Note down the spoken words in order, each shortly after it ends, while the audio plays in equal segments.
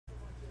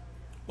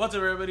What's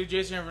up, everybody?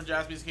 Jason here from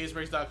Jaspy'S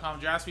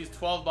Jaspy's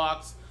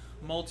 12-box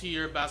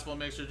multi-year basketball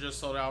mixture just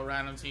sold out.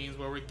 Random teams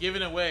where we're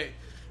giving away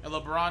a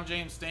LeBron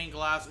James stained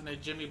glass and a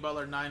Jimmy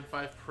Butler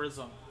 9.5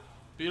 Prism.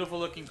 Beautiful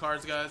looking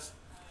cards, guys.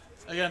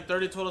 Again,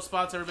 30 total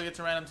spots. Everybody gets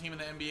a random team in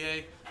the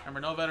NBA. Remember,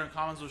 no veteran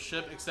commons will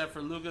ship except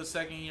for Luka's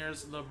second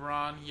years,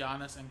 LeBron,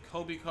 Giannis, and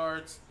Kobe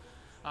cards.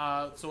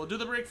 So we'll do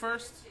the break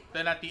first.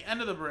 Then at the end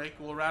of the break,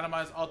 we'll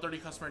randomize all 30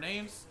 customer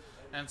names.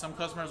 And some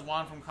customers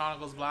won from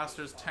Chronicles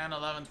Blasters 10,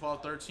 11,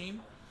 12, 13.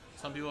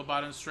 Some people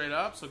bought in straight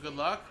up, so good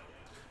luck.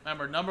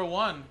 Remember, number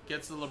one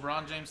gets the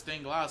LeBron James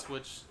stained glass,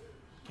 which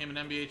became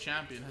an NBA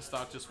champion. His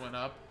stock just went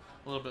up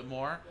a little bit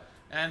more.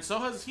 And so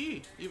has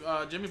he,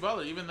 Jimmy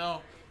Butler, even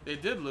though they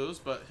did lose,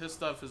 but his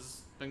stuff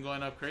has been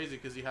going up crazy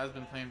because he has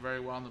been playing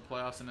very well in the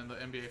playoffs and in the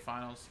NBA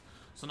Finals.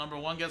 So number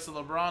one gets the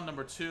LeBron,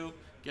 number two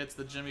gets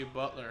the Jimmy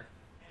Butler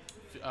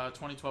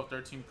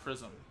 2012-13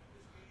 Prism,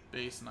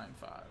 base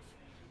 9.5.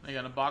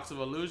 Again, a box of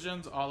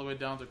Illusions all the way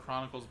down to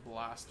Chronicles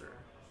Blaster.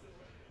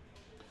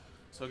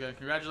 So again,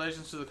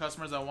 congratulations to the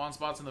customers that won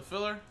spots in the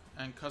filler,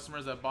 and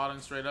customers that bought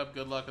in straight up,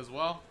 good luck as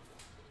well.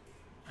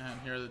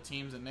 And here are the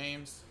teams and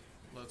names.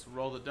 Let's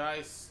roll the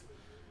dice.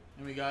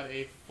 And we got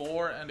a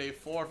 4 and a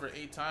 4 for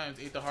 8 times.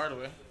 8 the hard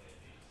way.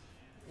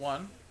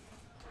 1,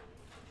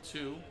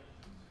 2,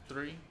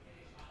 3,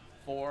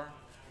 4,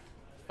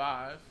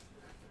 5,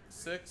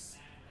 6,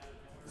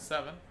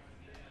 7,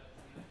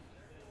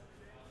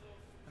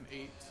 and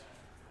 8.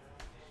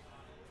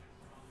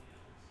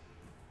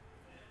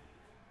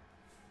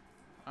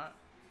 Alright.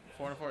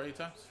 4 and 4, 8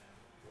 times.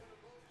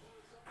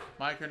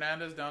 Mike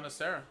Hernandez down to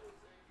Sarah.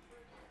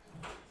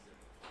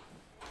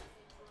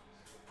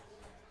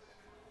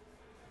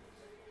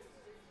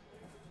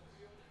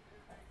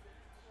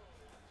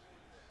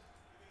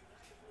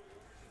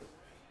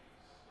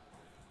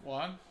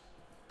 One,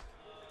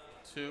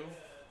 2,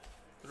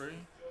 3,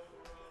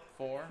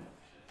 4,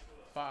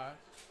 5,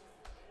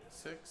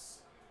 6,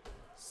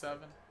 7,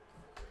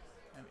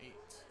 and 8.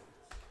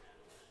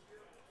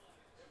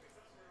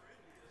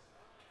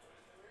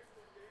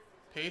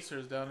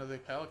 Pacers down to the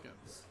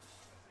Pelicans.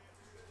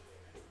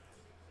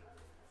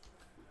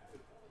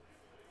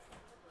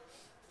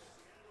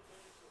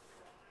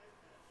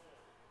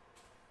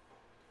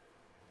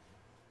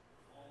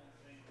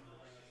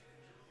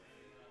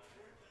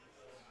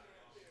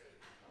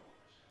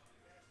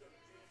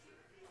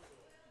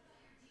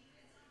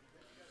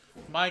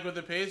 Mike with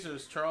the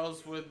Pacers,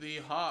 Charles with the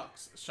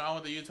Hawks, Sean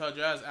with the Utah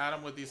Jazz,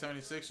 Adam with the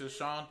 76ers,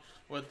 Sean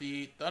with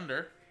the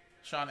Thunder,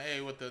 Sean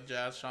A with the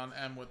Jazz, Sean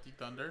M with the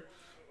Thunder.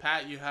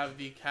 Pat, you have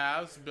the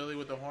Cavs, Billy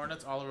with the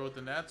Hornets, Oliver with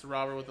the Nets,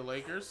 Robert with the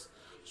Lakers,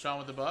 Sean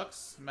with the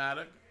Bucks,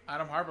 Maddox,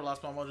 Adam Harper,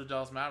 Last Ball Mojo,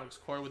 Dallas Mavericks,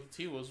 Corey with the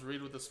T-Wolves,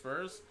 Reed with the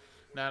Spurs,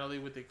 Natalie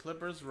with the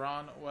Clippers,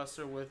 Ron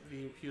Wester with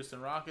the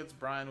Houston Rockets,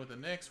 Brian with the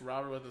Knicks,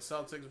 Robert with the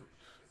Celtics,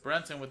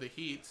 Brenton with the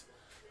Heat,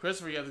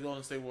 Christopher, you have the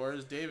Golden State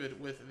Warriors,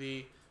 David with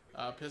the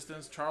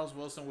Pistons, Charles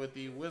Wilson with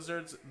the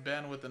Wizards,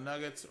 Ben with the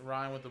Nuggets,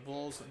 Ryan with the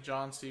Bulls,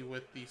 John C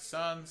with the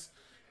Suns,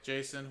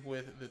 Jason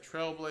with the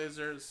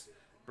Trailblazers,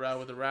 Brad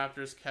with the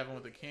Raptors, Kevin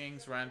with the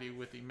Kings, Randy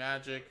with the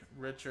Magic,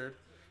 Richard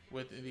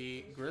with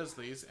the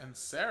Grizzlies, and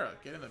Sarah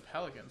getting the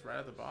Pelicans right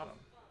at the bottom.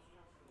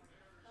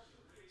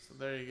 So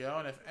there you go.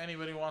 And if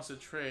anybody wants to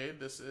trade,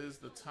 this is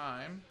the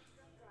time.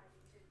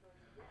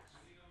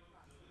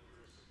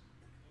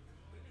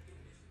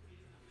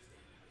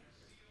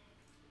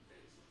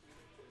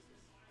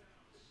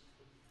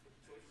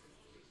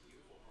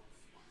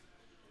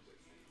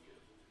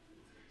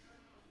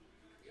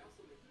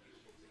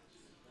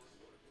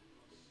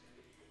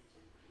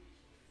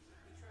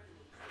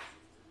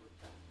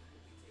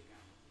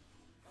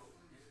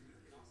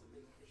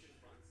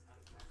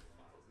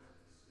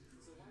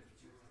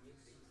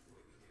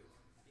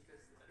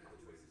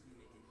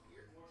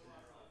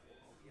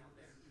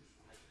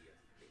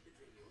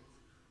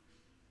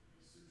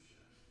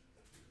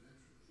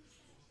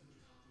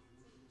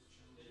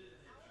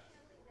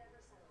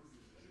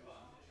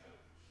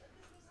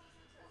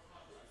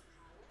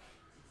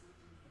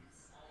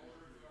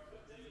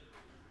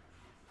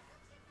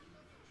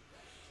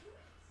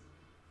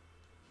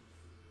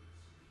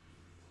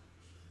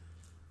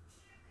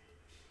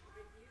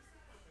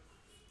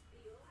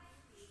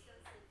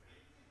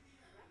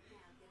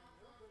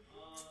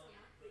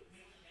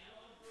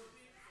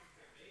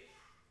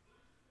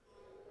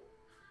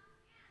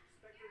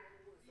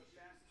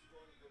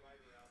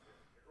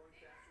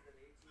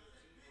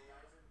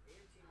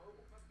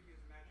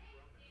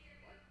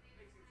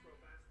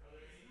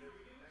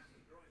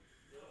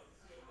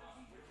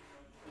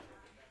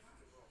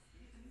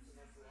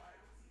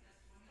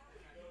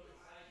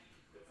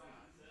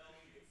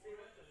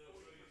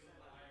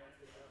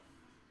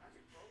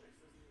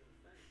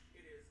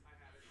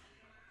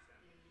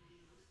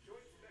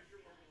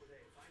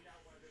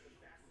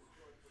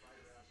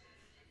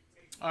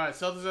 All right,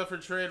 Celtics up for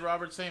trade.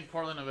 Robert saying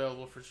Portland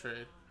available for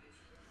trade.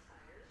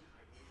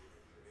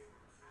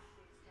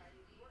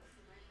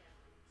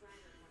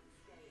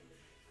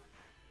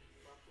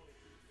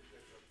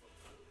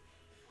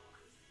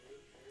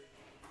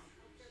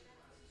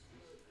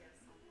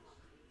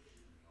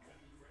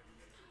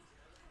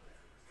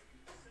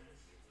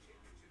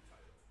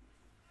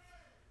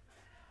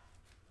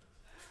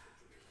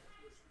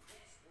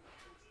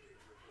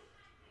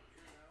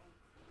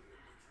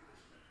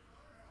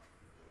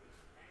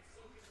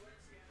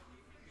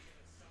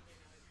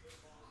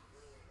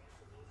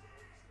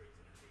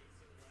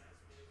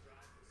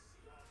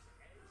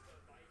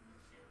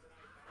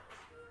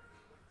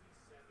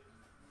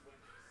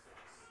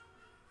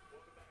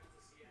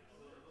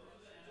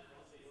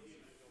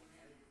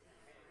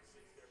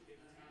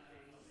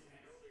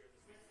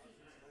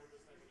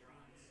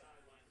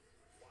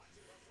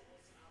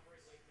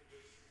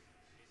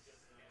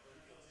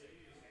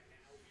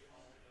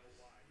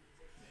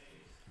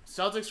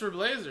 Celtics for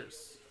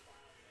Blazers.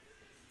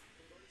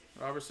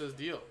 Robert says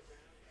deal.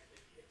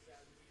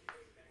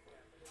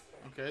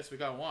 Okay, so we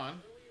got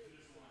one.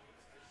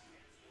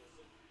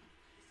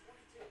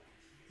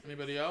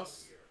 Anybody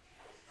else?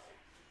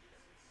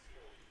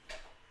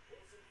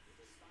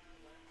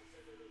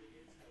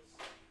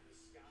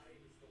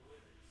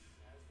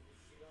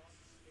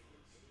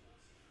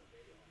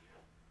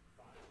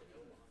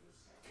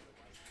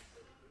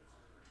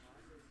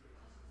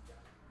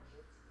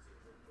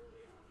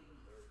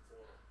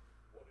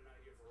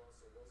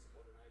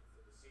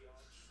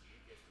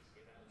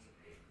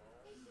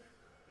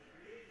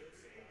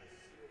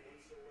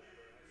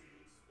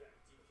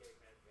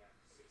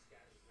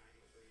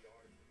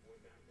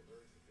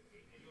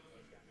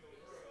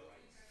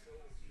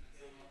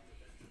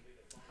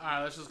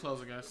 Alright, let's just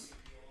close it, guys.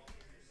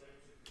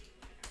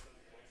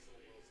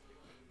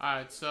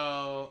 Alright,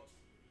 so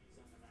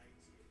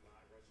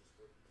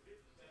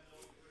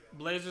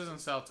Blazers and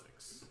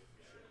Celtics.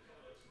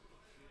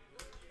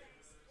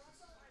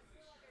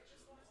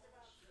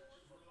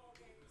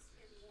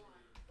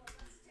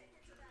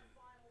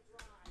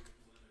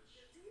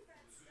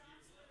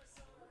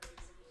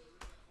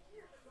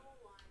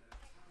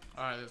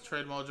 Alright, there's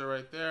Trade Mojo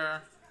right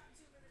there.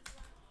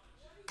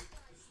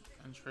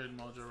 And Trade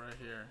Mojo right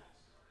here.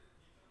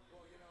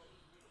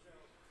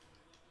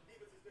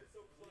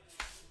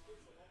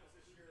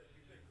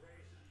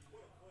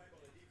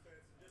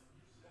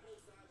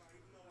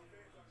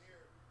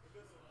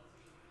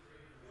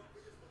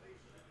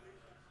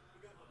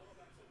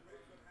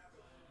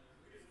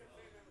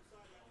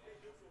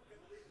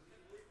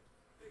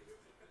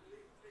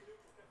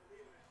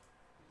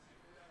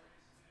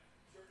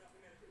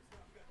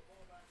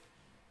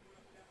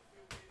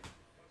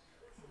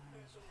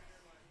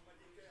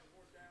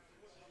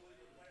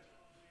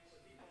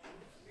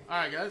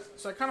 Alright guys,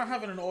 so I kind of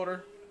have it in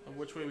order of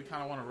which way we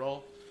kind of want to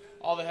roll.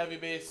 All the heavy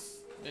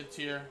base,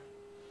 mid-tier,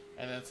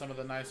 and then some of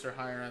the nicer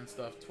higher end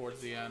stuff towards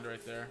the end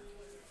right there.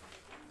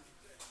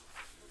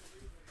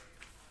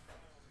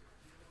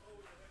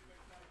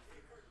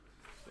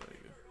 So there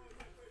you go.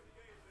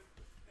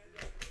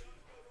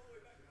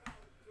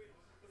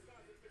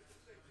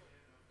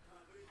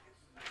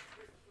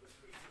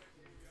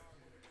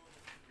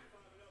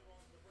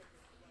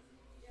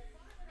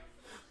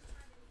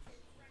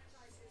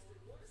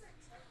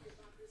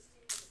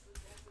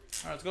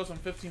 Alright, let's go some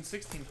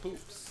 15-16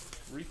 hoops.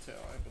 Retail,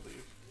 I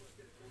believe.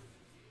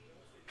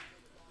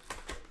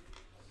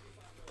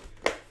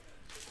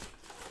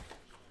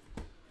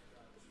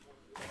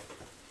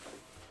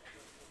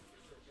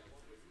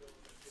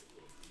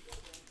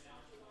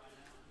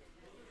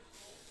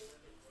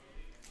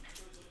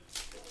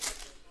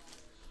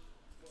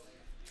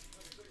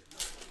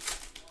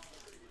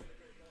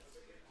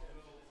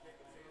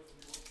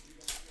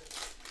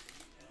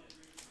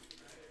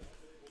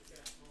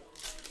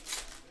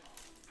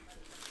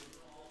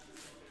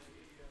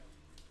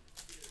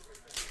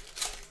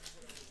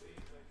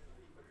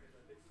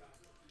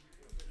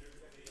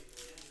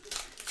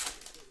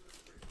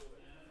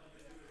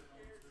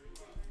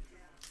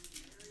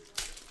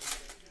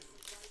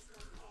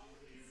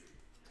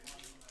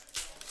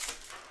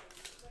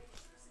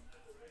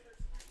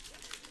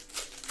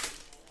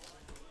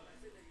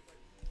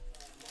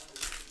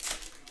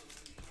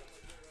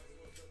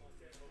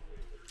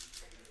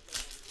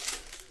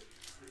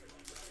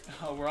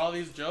 Oh, were all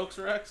these jokes,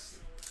 Rex?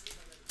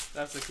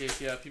 That's the case,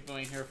 yeah. People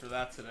ain't here for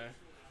that today.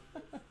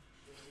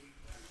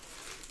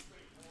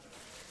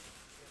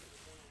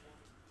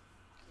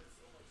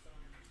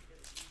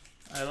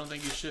 I don't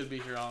think you should be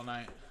here all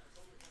night.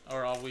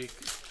 Or all week,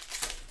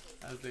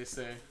 as they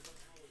say.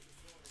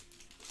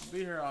 I'll be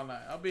here all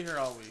night. I'll be here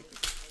all week.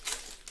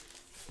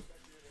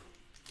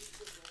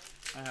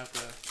 I have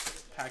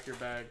to pack your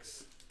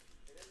bags.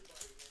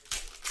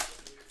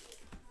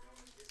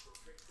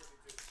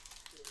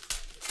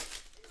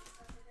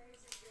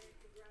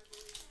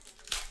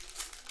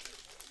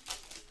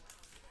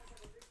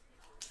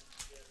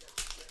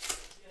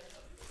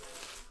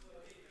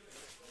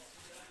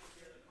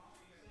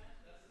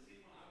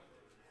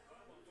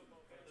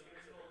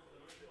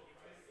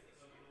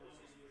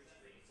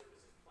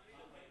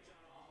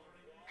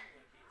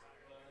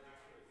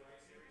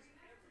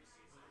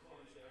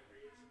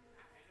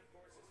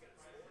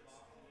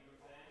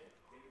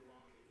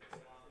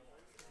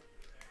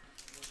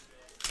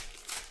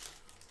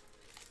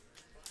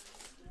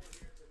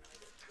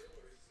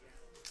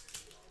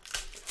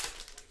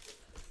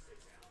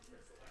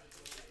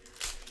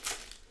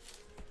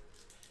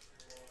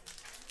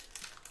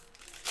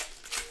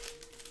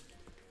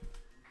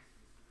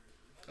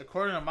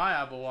 According to my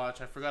Apple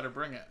Watch, I forgot to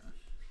bring it.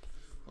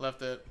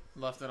 Left it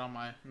on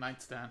my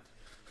nightstand.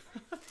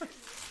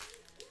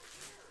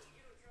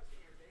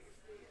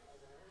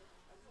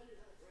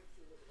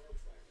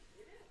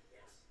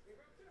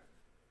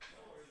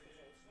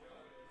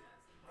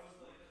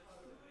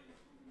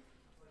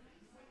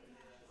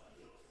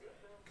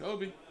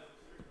 Kobe.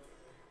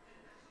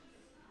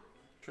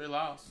 Trey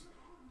Lyles.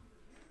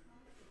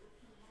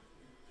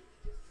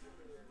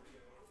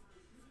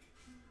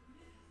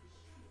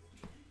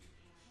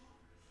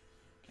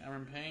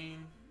 Cameron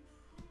Payne.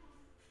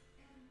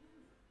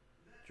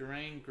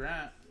 Jermaine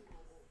Grant.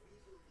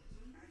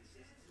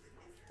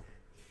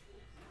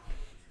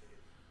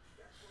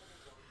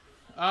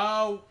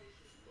 Oh,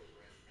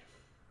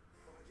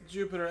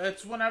 Jupiter.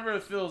 It's whenever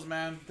it fills,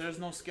 man. There's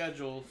no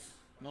schedules.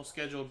 No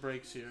scheduled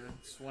breaks here.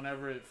 It's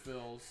whenever it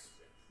fills.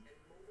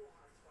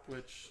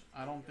 Which,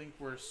 I don't think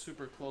we're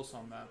super close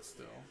on that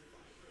still.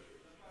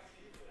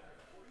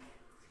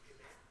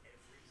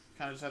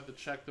 Kind of just have to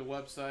check the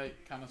website,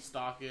 kind of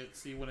stock it,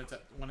 see when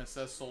it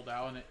says sold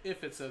out, and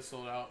if it says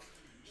sold out,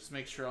 just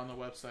make sure on the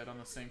website on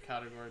the same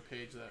category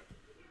page that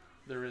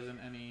there isn't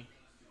any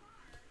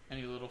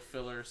little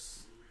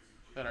fillers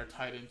that are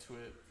tied into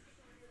it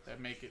that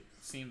make it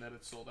seem that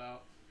it's sold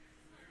out.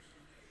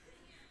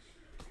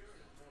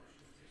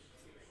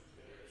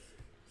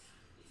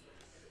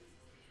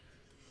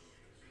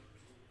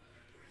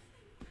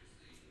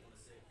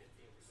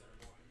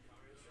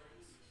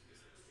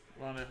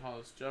 Rondé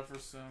Hollis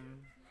Jefferson.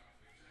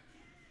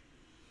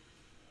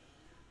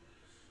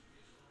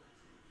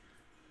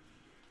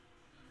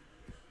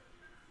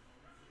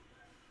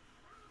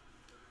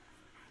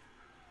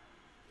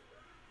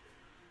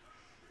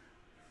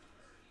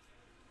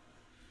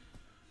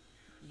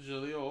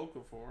 Jaleel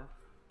Okafor.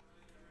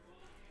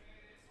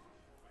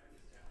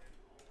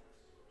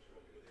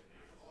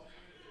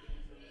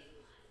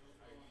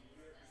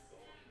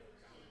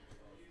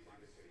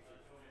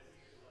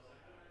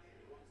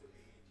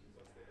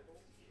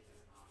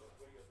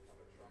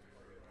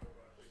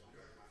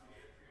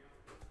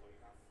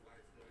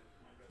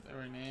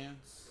 Larry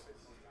Nance.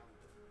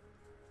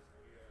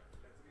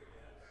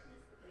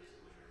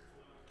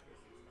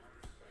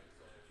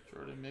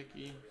 Jordan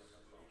Mickey.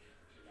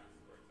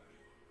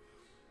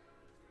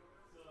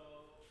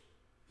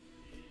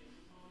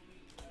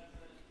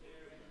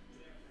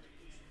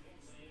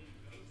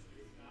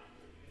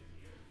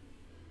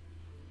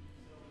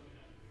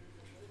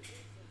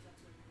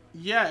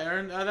 Yeah,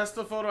 Aaron, that's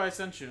the photo I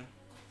sent you.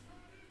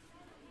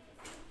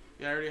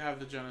 Yeah, I already have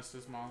the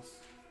Genesis mouse.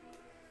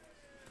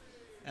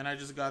 And I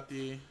just got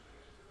the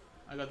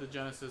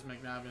Genesis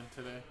McNabbin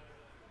today.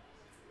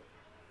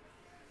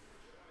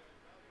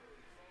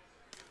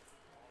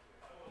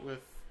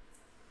 With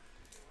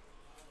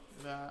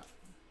that.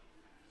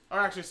 Or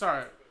actually,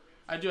 sorry.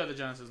 I do have the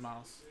Genesis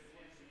mouse.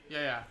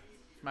 Yeah.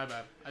 My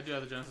bad. I do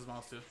have the Genesis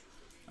mouse too.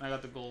 And I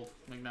got the gold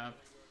McNabb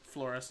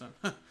fluorescent.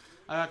 I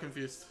got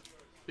confused.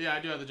 But yeah,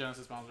 I do have the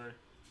Genesis mouse already.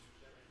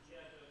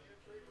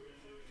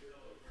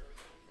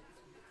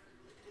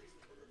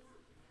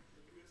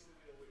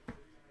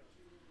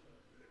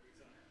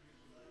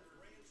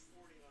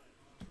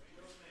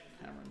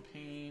 Cameron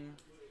Payne.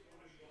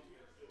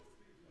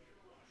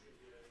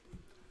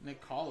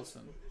 Nick Collison.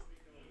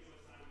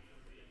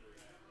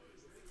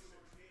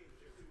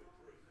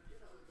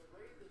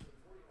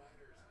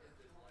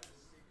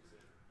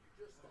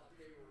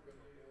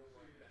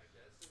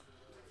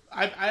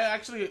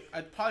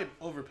 I'd probably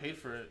overpaid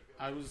for it.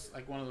 I was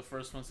like one of the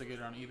first ones to get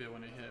it on eBay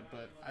when it hit,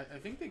 but I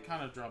think they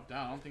kind of dropped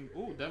down. I don't think.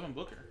 Ooh, Devin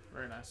Booker,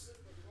 very nice.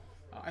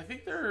 I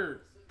think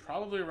they're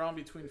probably around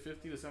between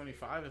 50 to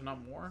 75, if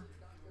not more.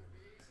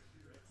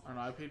 I don't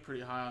know. I paid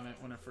pretty high on it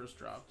when it first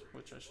dropped,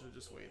 which I should have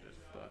just waited,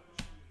 but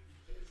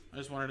I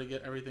just wanted to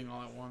get everything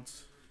all at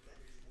once.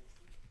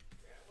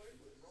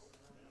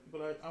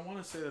 But I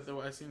want to say that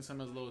I've seen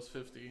some as low as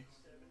 50,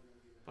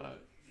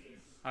 but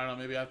I don't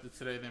know. Maybe after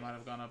today they might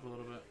have gone up a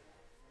little bit.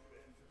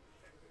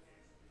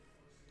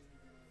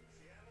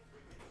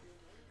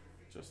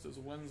 Justice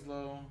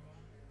Winslow.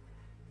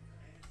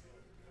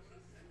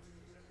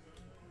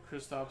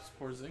 Kristaps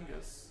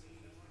Porzingis.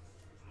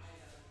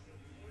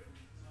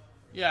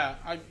 Yeah,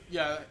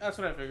 that's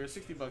what I figured.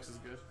 $60 is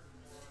good.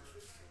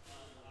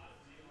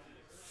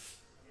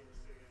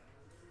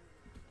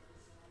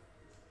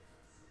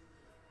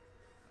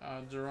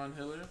 Deron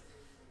Hilliard.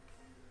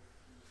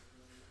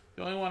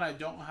 The only one I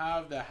don't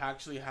have that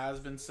actually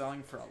has been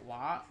selling for a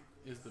lot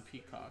is the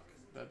Peacock.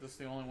 That's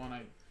the only one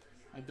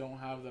I don't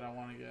have that I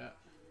want to get,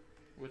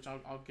 which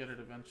I'll get it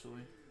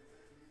eventually.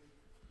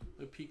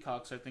 The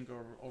Peacocks I think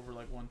are over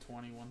like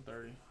 120,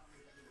 130. I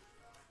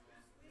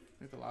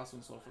think the last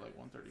one sold for like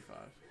 135.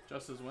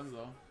 Justice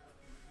Winslow,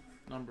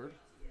 numbered.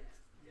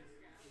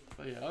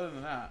 But yeah, other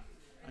than that,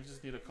 I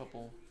just need a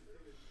couple.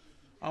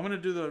 I'm gonna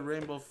do the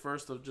rainbow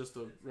first of just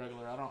a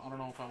regular. I don't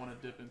know if I want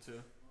to dip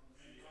into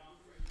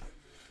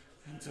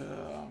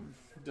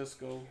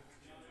disco,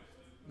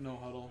 no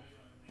huddle.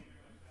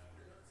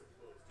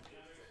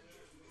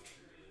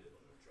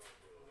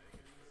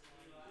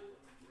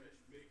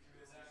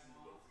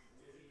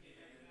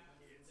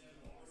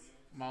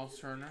 Miles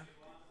Turner,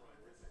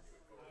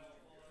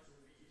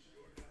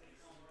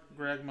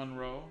 Greg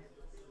Monroe,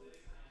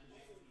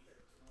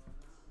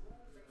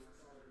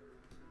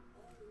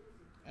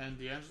 and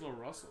D'Angelo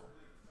Russell.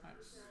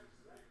 Nice.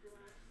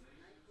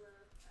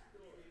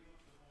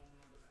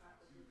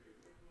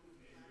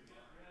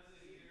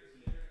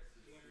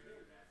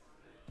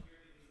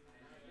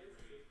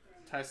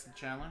 Tyson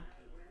Chandler.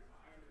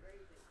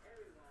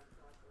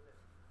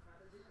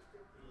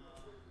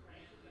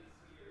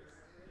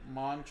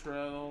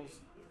 Montrell's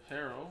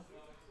Harrell.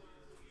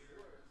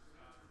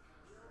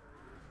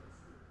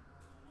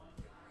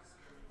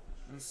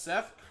 And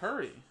Seth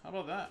Curry. How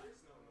about that?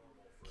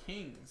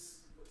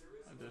 Kings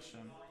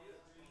edition.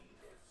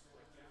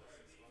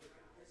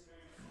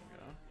 There you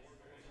go.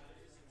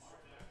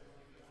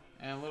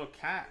 And a little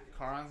cat,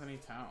 Karl Anthony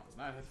Towns.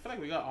 Nice. I feel like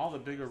we got all the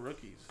bigger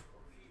rookies.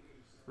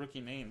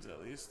 Rookie names,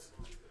 at least.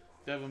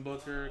 Devin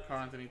Booker,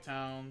 Karl Anthony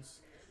Towns,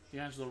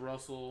 D'Angelo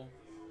Russell,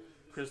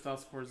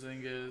 Kristaps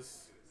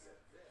Porzingis,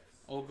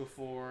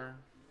 Okafor,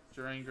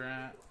 Jermaine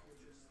Grant.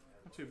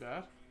 Not too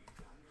bad.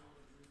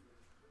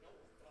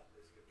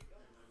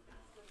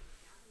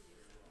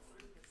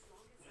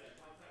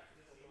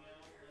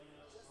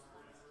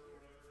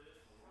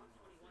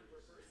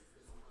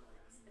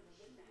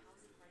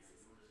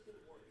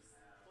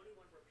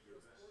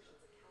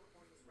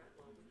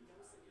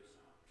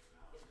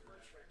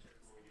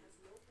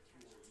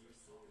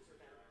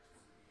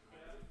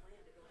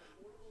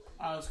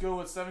 Let's go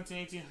with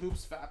 17-18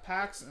 Hoops Fat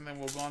Packs, and then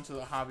we'll go on to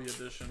the Hobby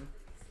Edition.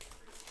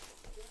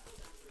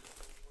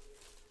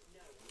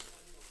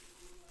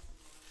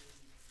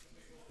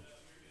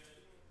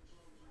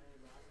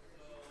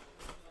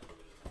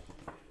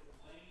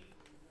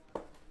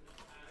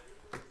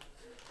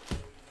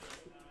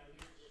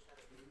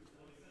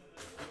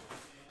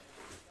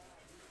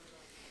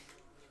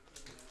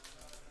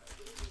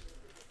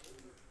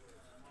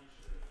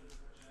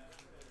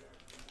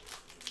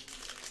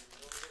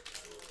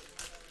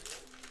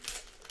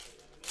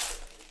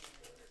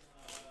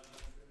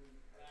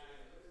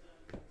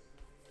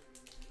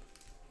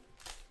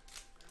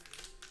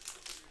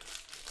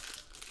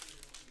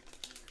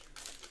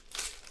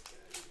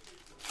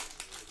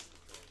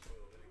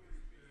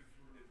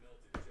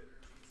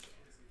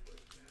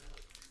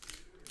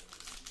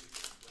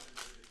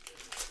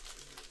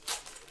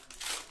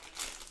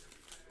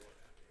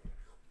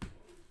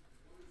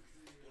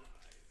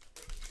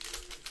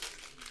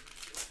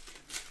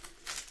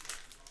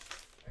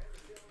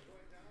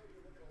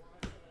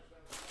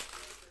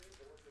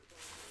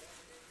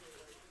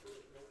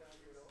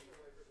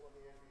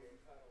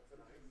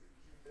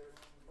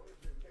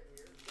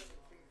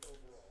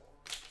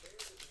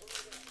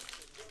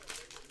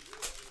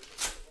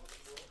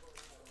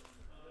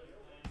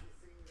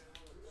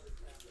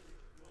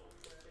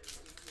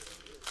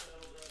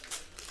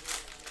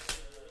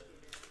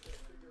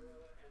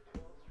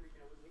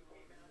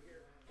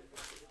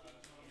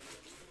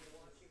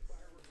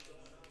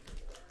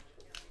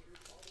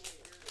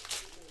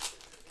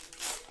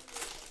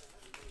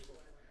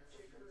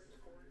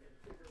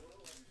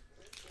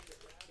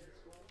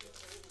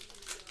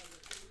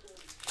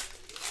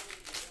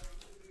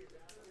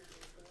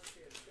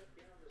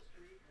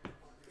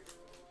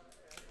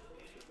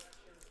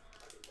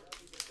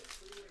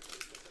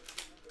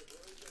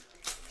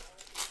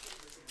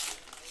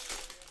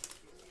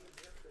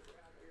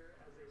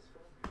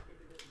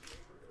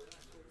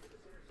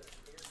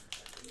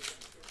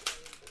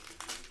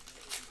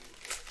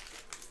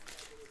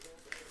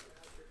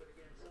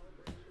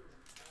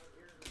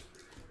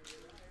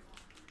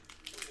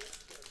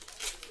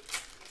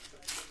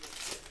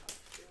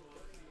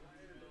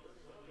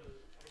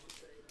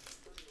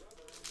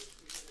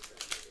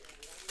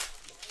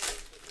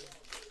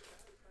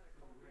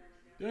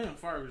 Damn,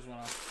 fire just went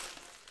off.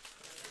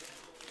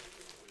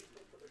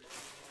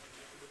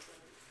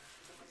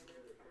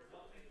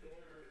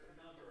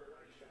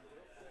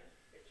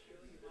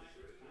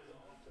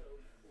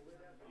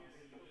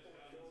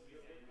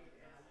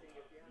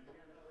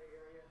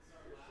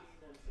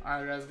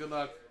 Alright guys, good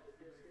luck.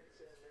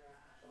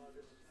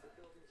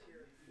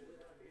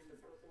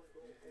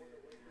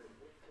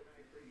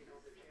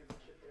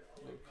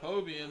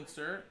 Kobe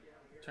insert.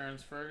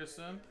 Terrence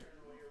Ferguson.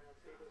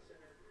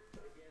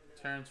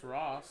 Terrence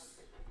Ross.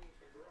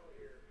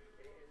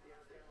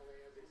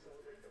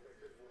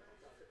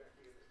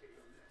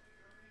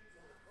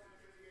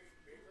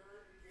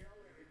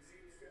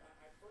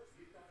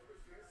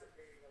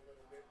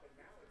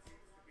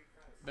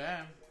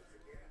 Bam.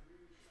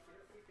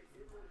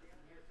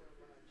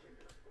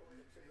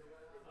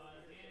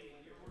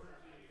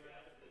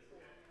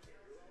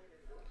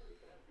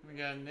 We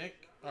got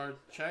Nick or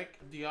Check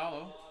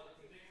Diallo.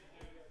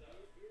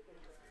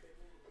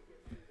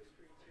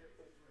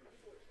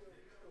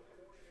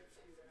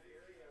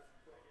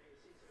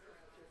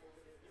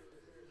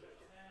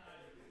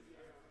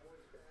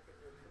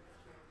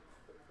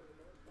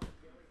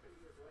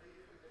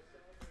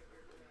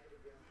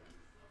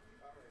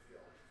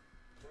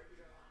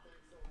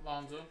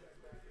 Lonzo.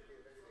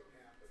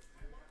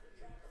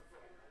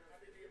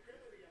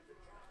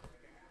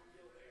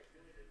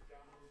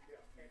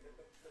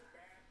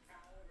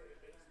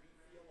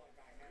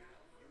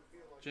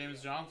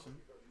 James Johnson.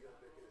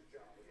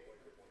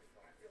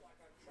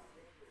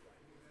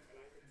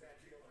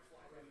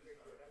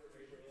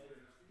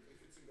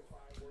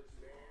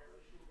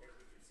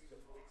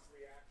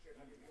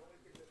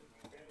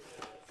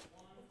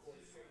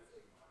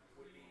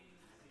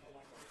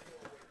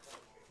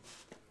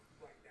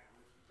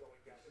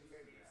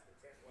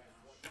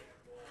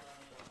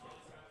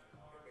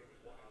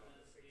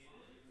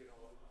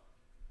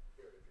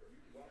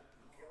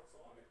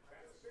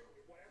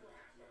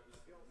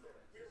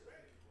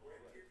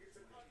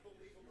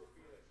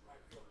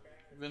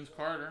 Vince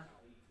Carter.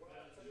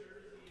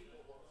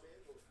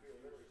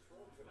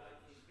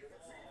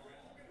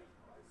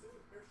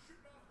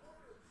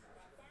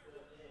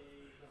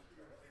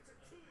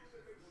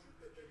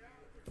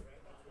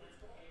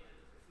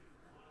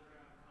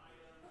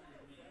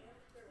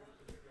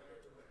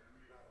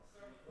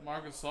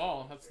 Marcus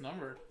Gasol, that's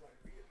numbered.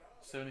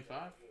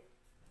 75.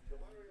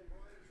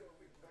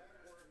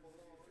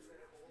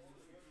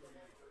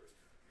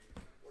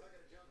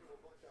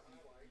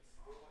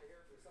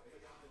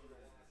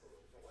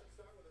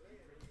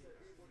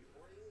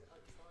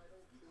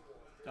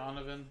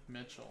 Donovan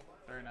Mitchell.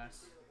 Very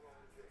nice.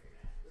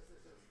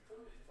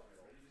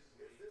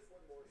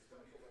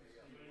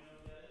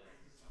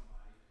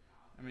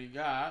 And we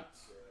got,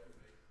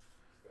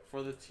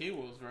 for the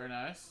T-Wolves, very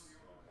nice,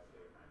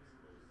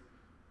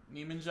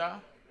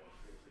 Nemanja.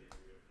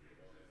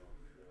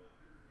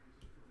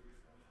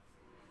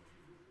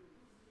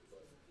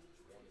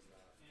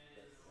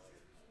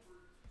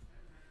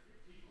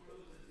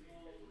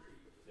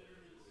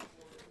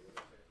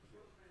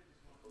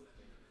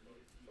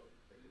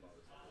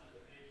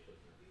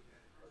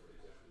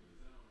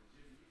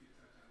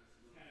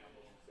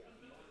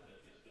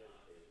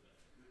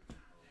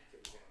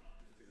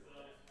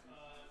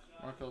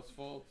 Marcos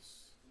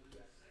Fultz.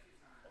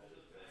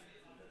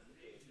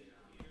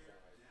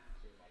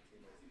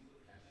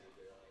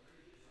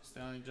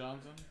 Stanley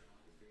Johnson.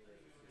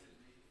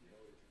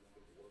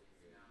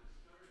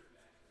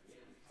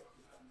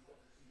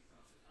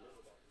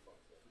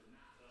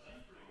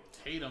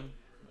 Tatum.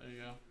 There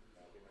you go.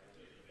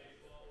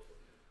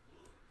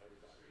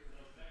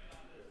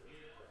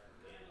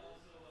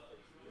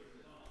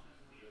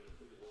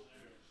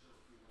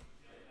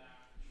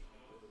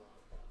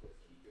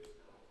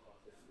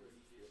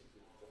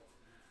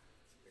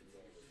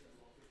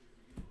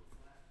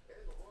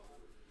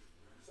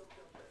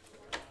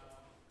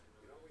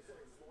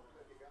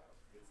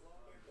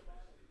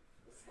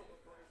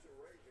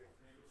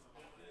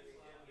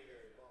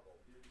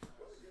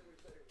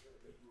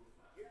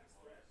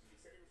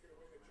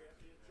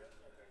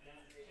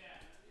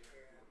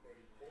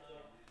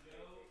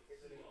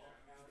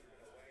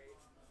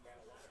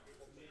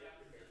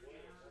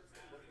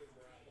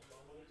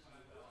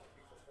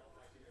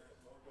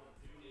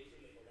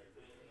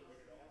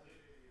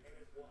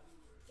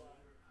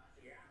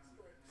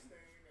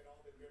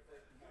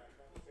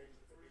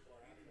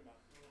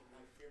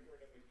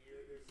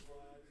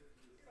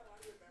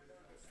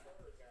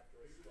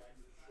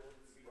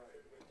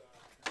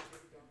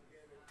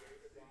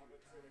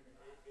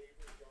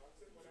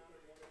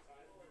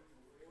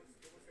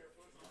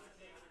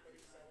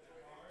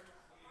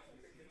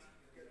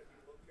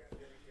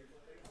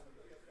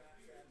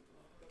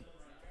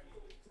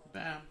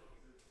 Bam.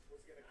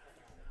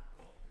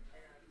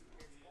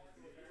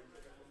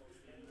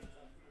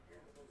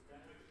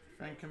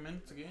 Frank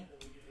Kaminsky.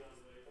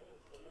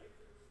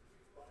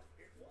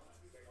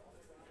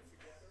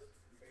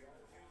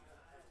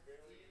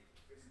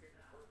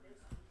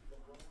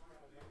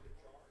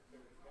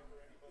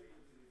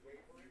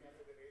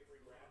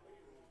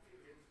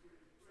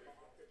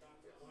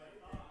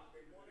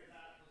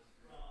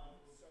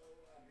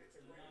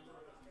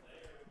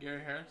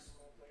 Gary Harris.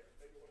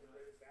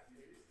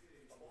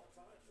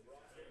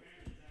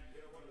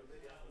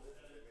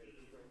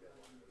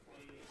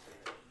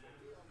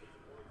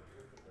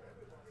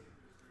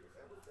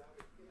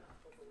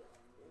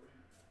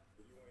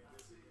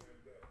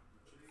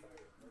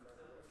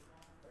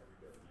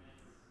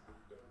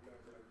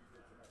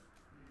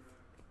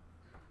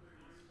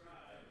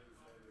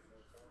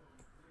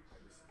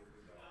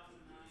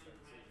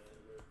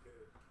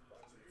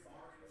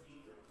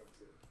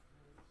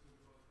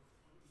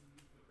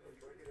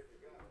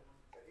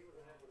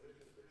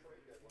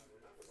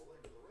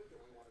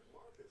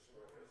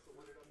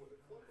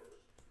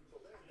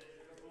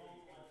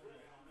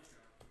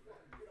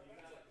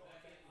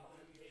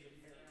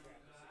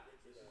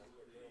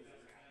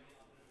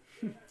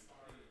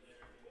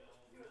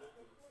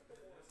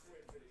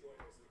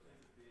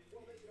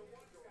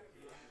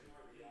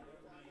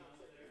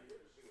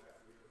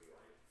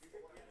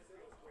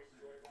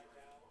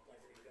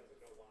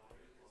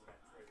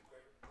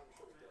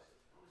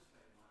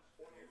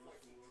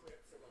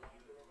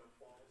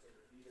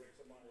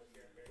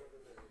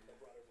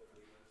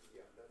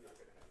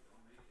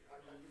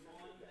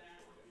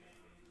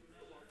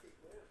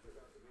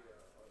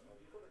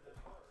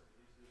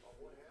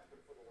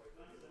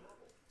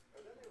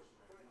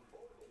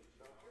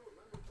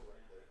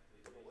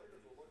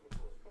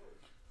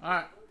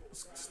 Alright,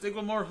 stick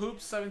with more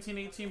hoops,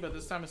 17-18, but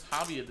this time it's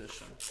hobby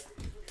edition.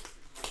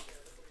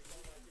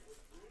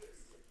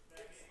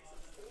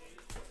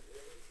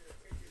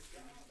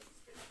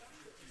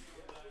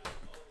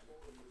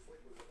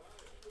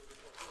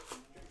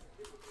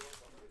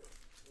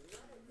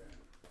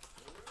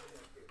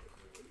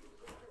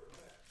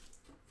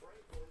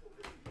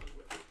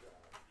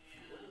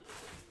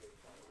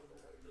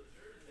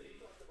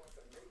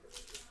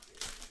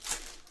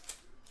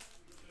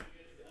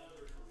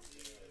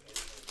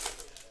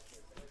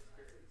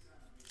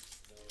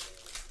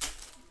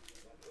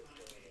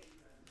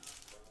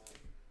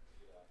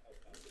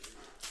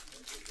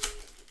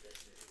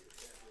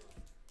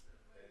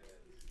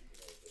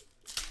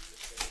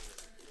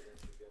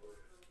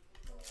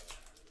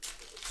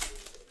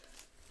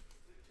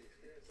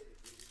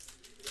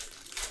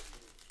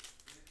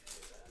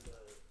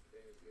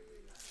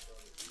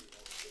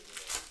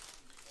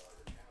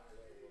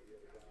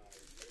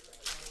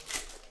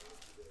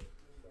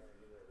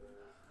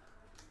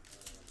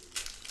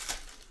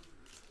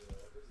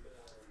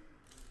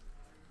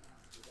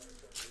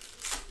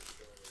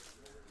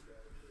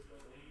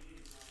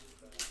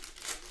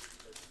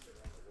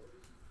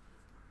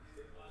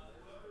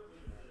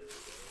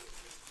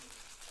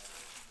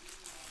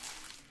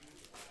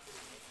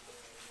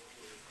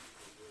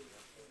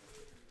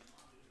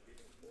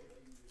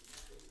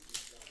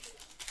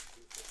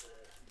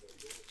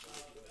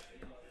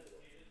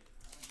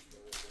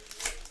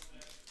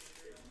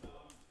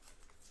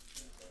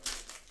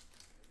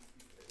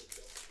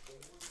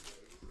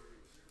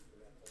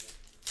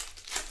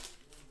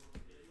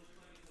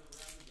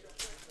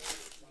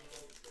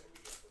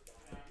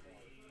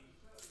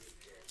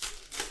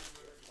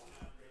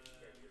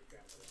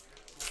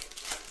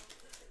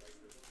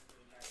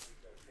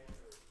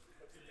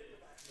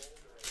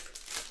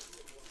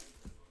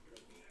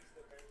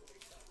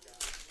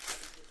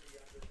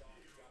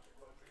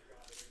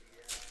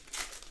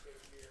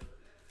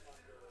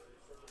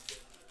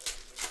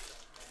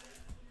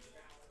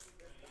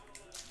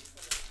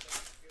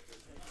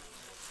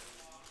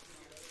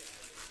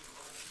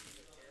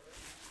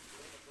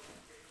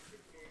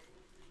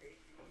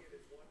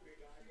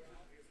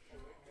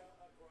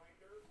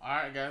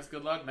 Alright, guys.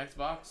 Good luck. Next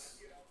box.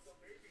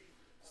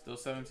 Still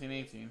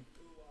 17-18.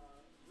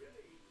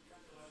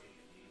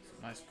 Some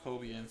nice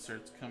Kobe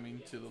inserts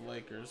coming to the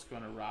Lakers.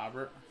 Going to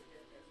Robert.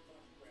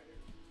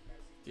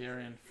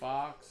 De'Aaron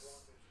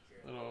Fox.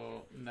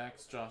 Little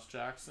next, Josh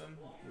Jackson.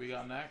 We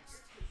got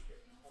next.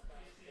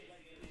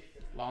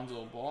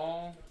 Lonzo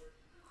Ball.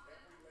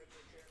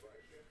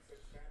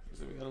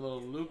 So we got a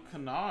little Luke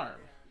Kennard.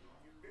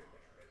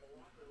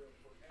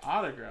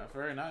 Autograph.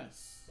 Very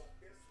nice.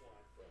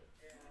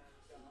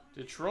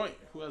 Detroit.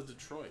 Who has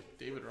Detroit?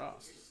 David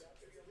Ross.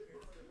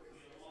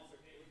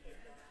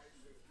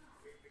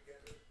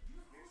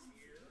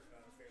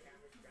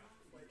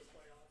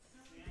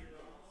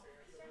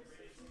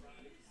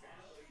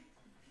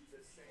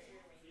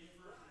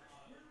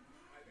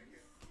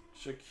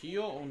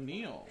 Shaquille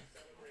O'Neal.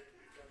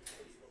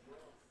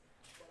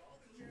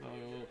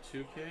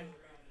 2K.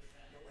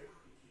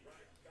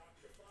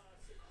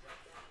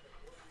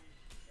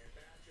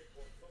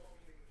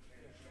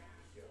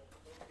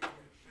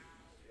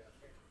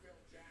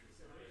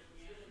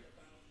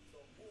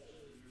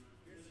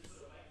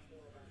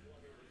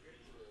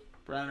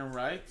 Brandon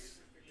Wright.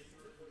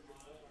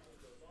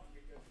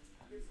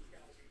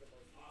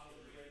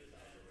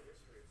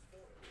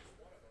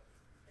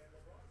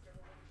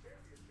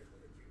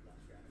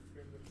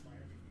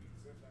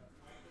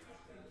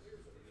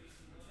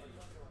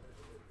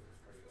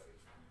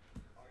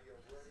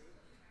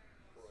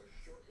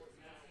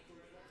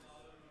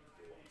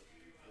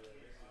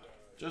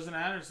 Justin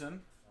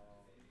Anderson.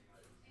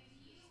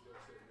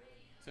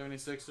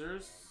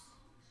 76ers.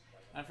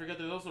 I forget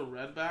there's also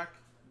Redback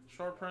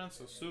short prints,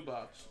 so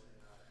Subac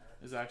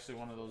is actually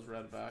one of those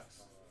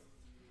Redbacks.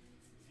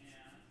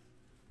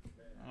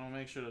 I'll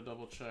make sure to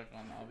double check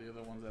on all the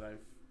other ones that I've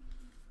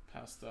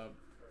passed up,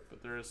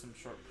 but there is some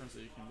short prints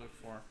that you can look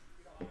for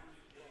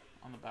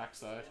on the back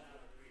side.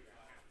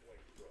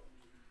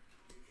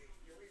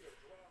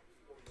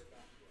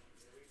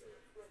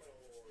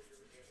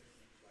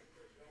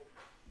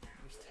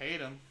 There's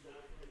Tatum.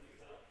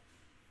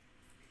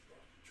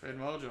 Trade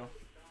Mojo.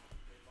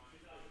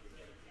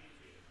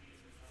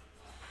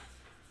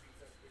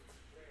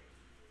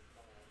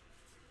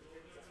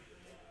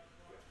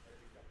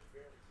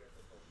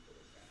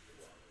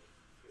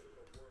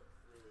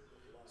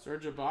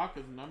 Serge Ibaka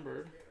is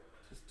numbered.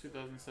 Just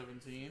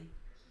 2017.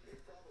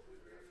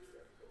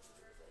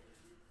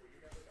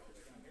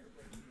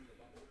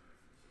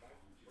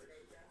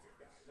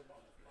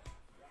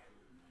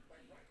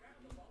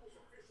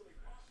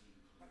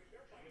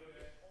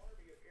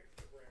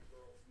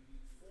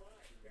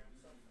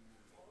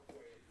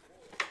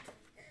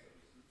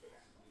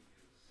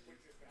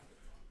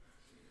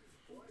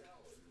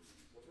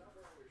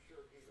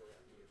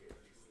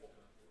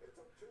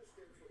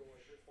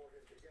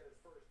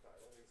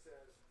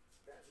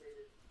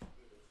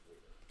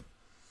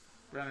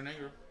 Brandon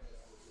Ingram.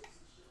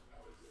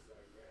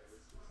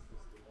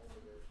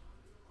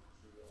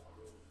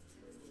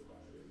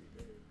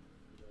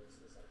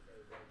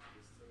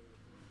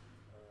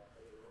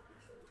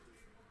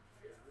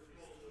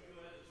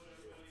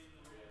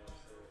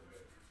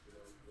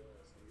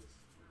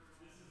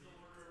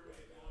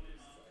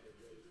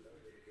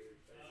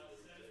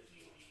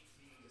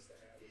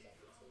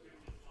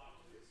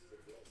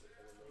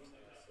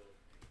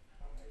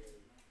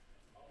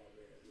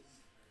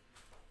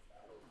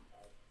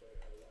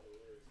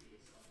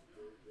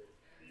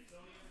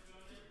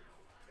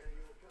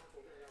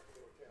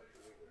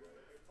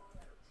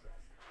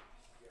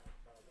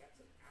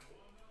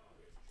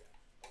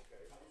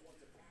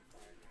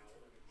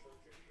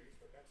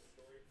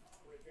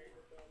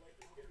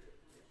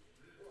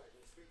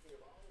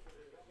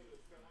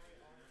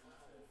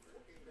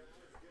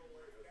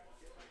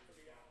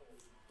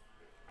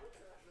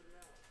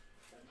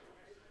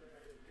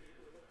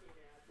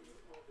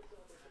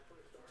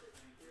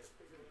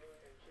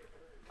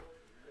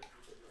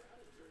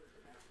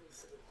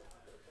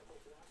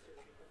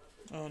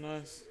 Oh,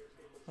 nice.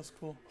 That's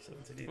cool.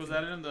 17, Was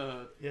that in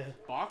the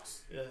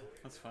box? Yeah.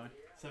 That's funny.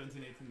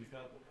 17, 18 you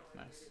got.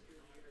 Nice.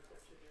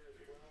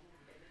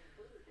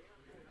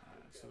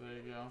 Alright, so there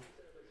you go.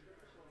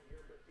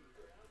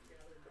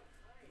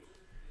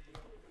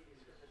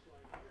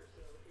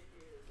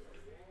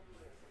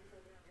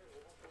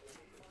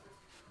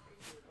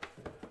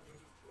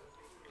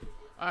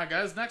 Alright,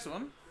 guys, next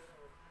one.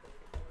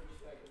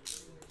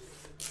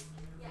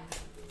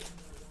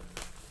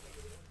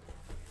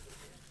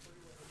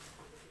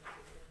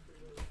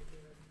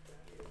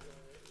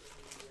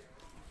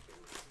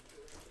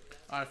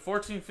 Alright,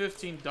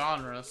 14-15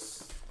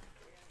 Donruss.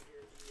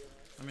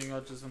 Let me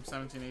go to some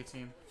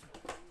 17-18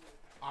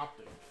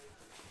 Optic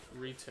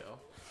Retail.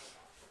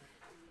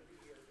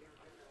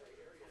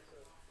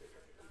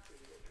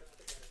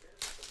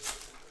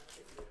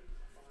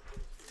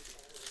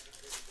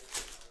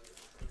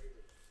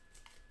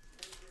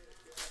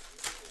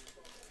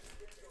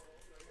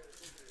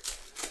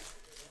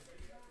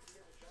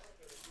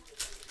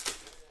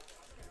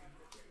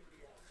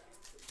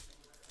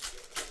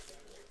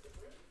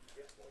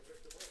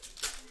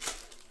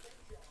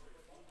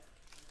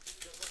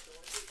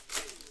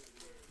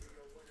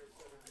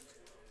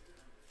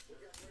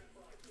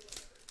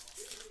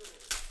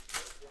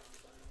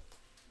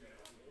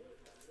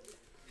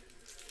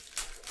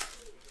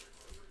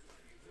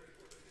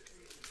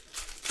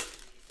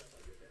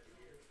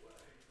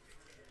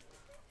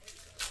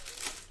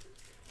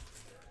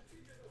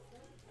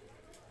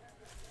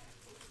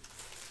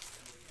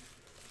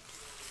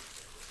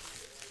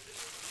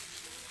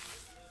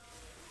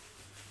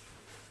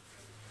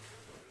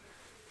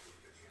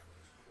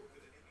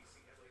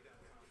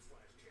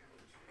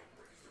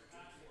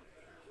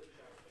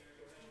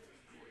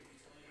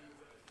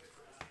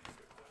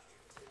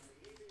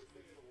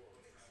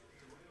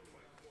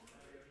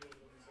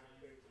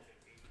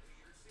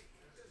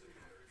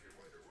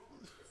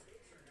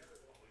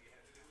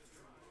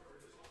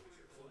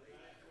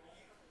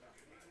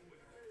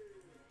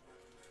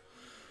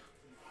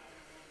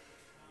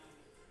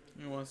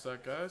 One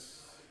sec,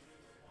 guys.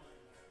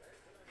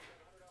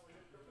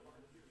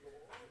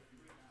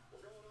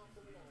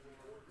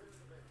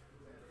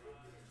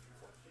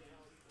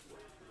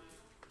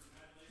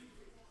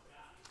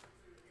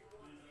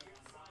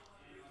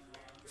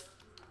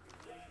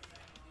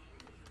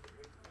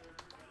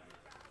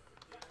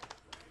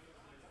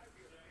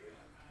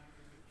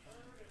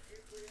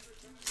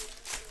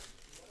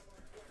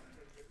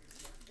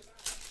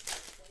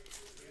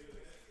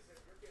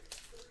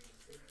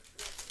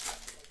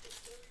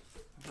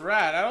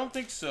 Brad, I don't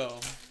think so.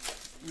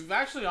 We've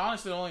actually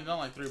honestly only done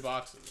like 3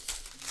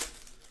 boxes.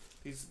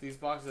 These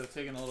boxes have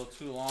taken a little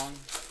too long.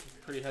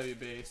 Pretty heavy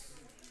base.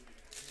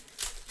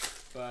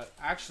 But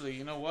actually,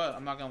 you know what?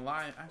 I'm not gonna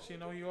lie. Actually,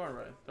 no, you are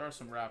right. There are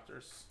some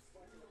Raptors.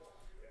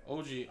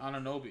 OG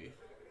Ananobi.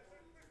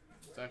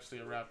 It's actually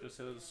a Raptor. It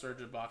says a Serge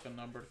Ibaka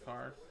numbered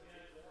card.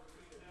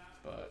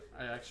 But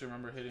I actually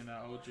remember hitting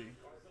that OG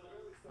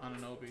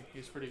Ananobi.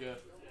 He's pretty good.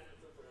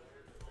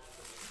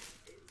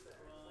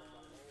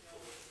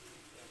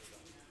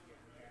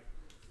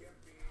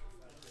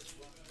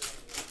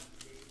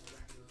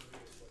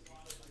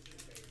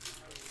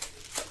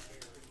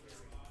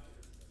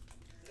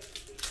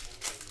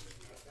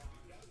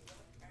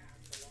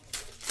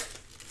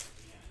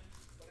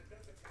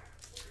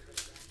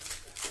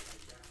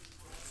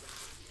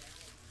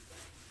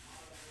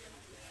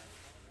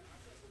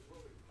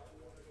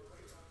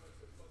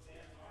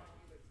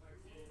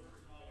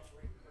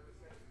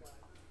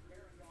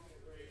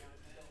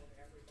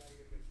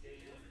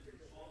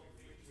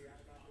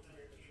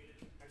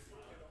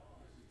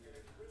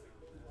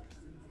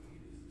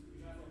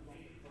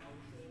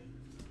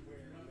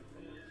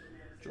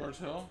 George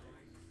Hill.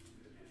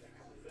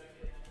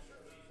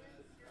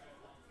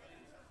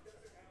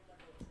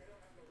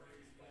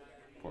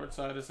 Court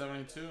side is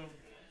 72.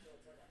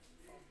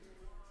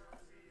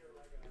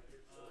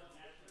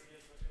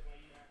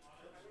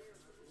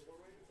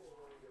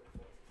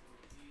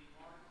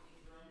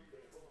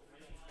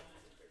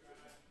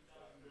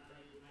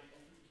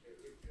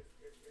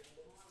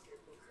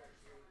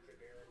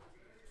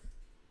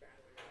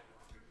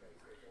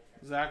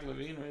 Zach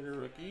LaVine, Raider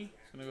rookie. He's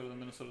going to go to the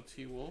Minnesota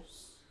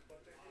T-Wolves.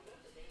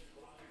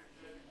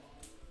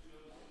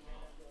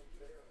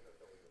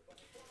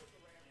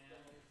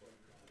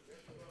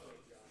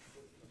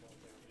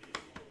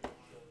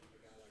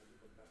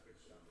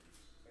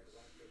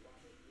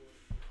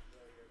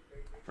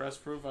 Press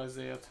proof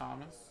Isaiah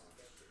Thomas.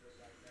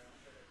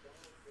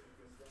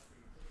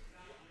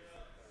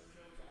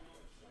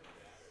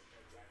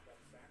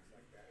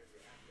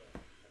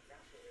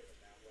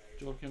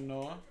 Joakim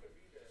Noah.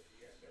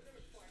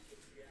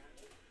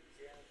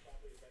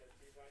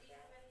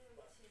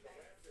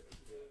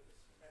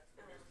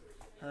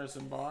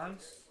 Harrison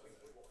Barnes.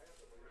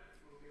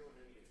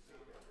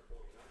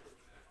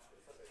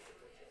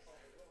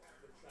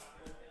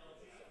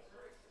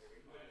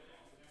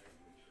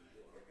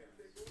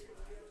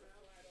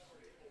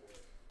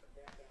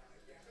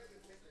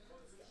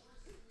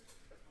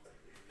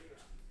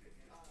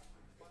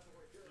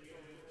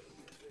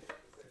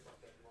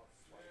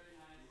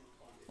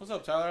 What's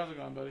up, Tyler? How's it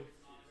going, buddy?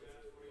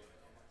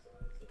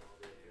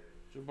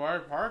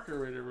 Jabari Parker,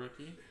 rated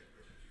rookie.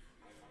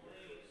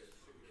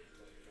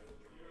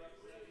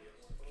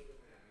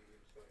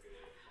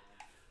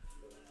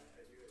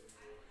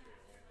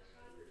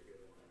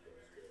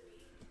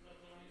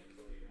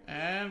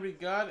 And we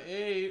got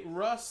a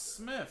Russ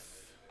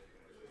Smith,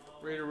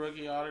 rated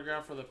rookie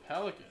autograph for the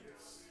Pelicans.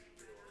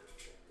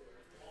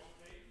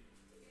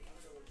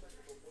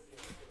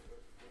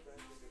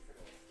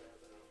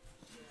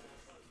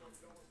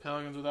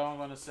 Pelicans with that one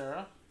going to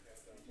Sarah.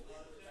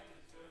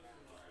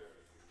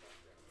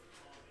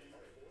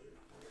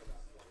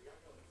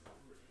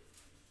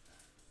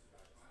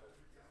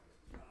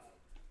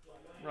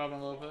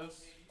 Robin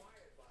Lopez.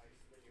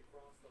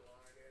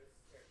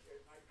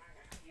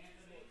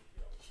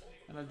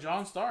 And a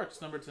John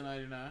Starks, number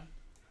 299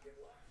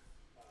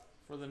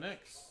 for the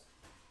Knicks.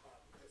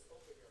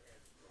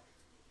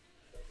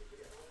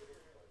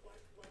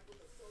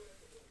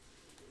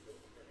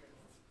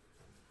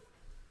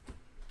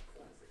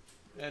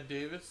 Ed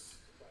Davis.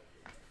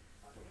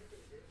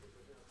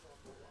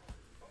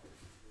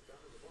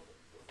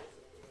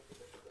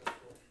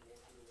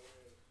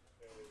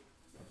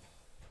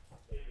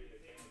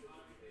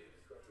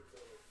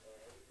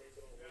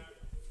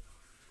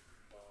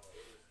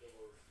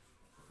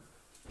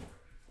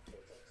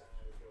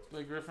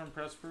 Blake Griffin,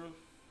 press proof.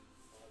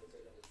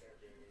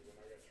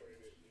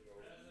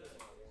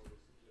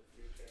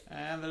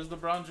 And there's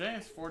LeBron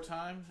James,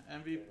 4-time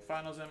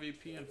Finals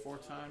MVP and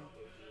 4-time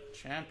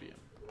champion.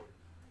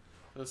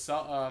 The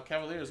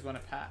Cavaliers going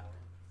to Pat.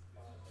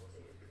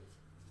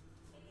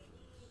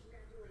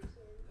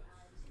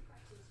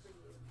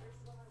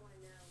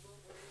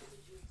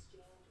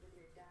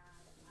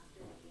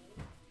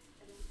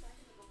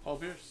 Paul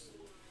Pierce.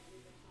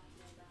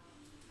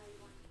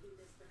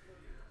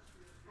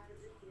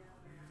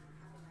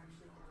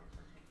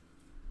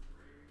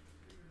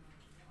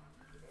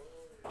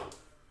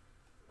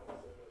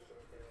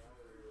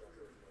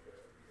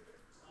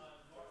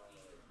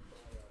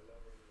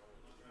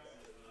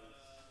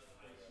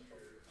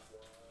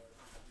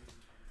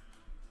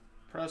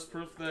 Press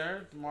proof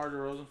there. DeMar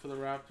DeRozan for the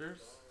Raptors.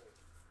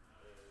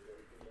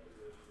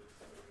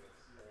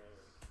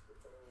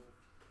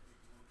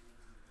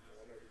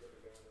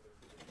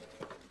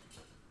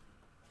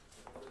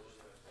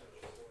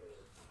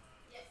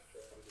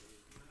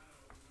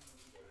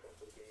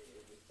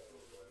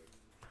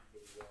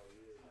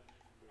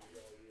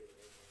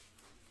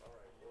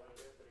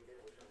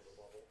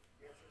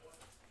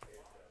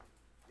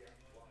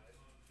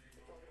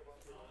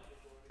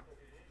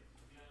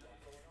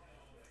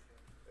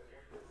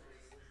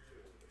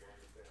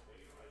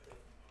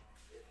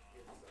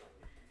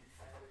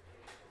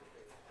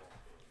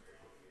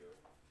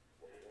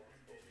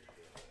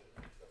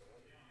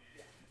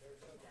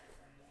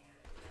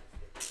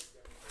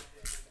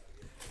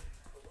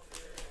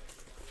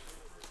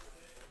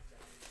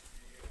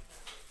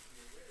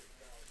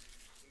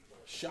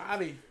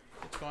 Shoddy.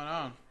 What's going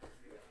on?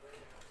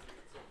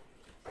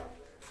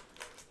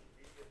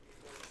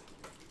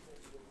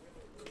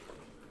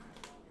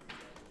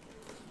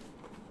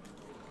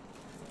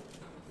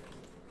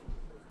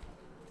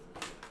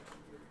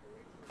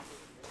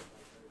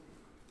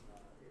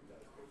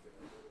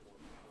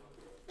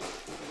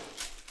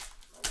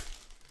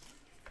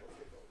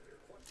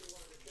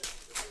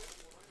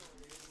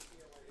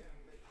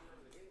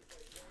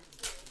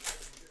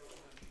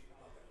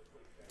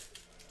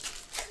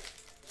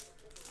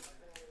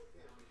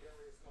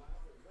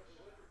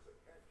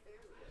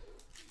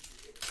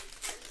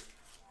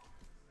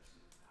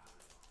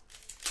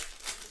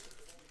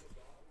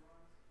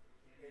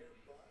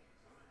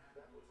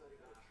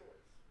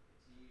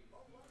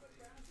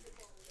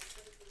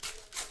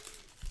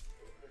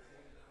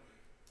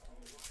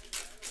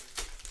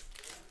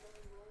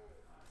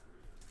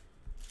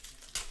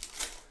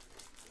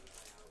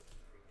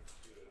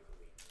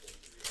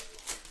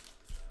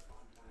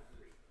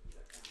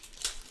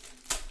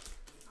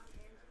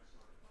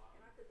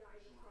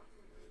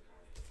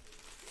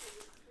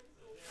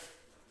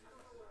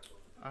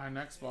 Our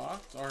next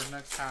box, or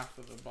next half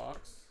of the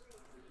box.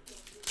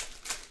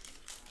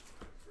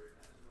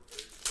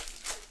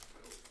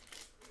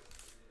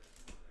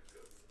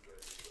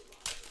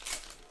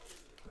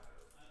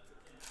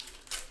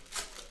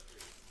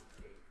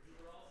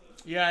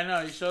 Yeah, I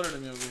know. You showed it to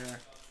me over here.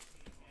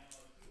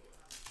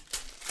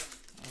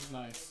 That was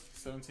nice.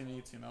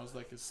 17-18. That was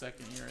like his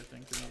second year, I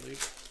think, in the league.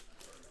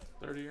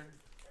 Third year?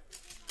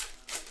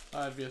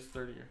 That'd be his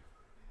third year.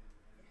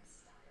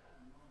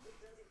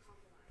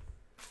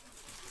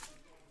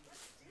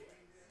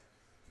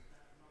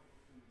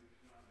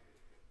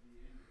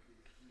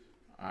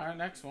 Alright,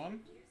 next one.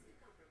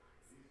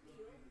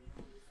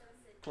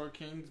 Court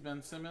Kings,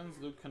 Ben Simmons,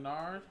 Luke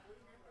Kennard,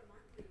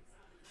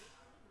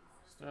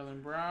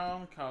 Sterling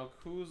Brown, Kyle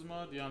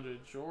Kuzma,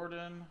 DeAndre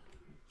Jordan,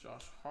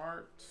 Josh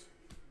Hart.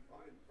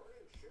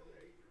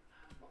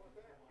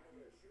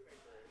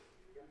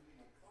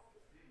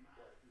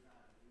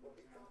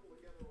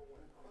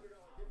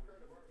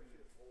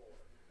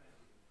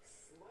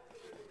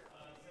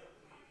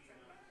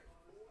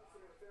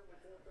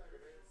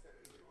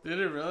 Did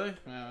it really?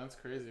 Man, that's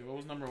crazy. What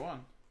was number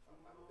one?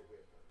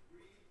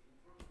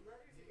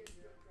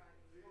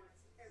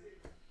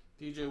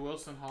 DJ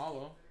Wilson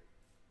Hollow.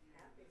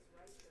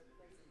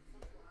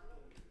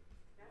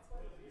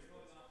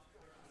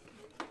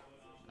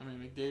 I mean,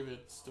 McDavid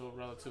still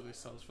relatively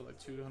sells for like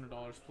 $200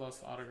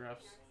 plus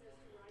autographs.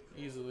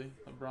 Easily.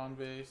 LeBron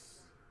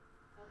base.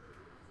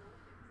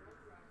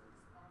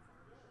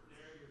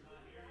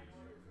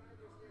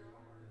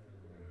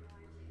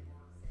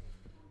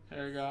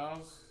 Here he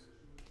goes.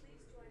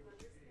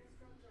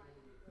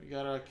 We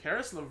got a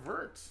Karis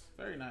LeVert.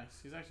 Very nice.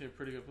 He's actually a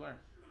pretty good player.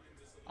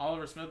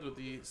 Oliver Smith with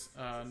the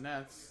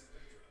Nets.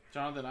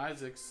 Jonathan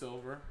Isaac,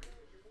 silver.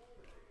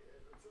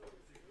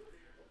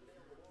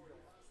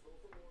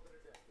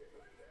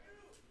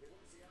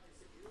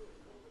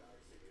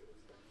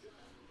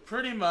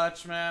 Pretty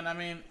much, man. I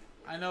mean,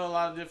 I know a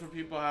lot of different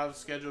people have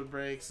scheduled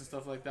breaks and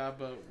stuff like that,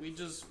 but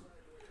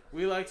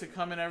we like to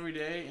come in every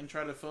day and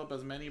try to fill up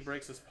as many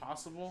breaks as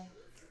possible.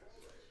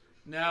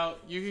 Now,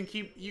 you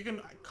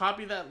can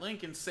copy that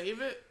link and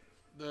save it.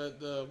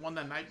 The one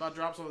that Nightbot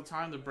drops all the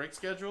time, the break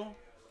schedule.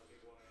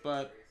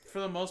 But for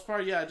the most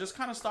part, yeah, just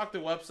kind of stock the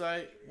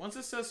website. Once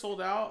it says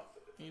sold out,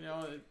 you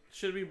know, it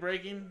should be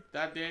breaking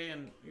that day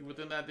and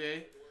within that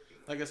day.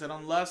 Like I said,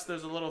 unless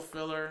there's a little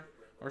filler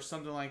or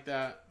something like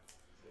that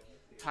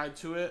tied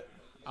to it.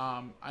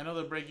 I know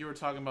the break you were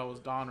talking about was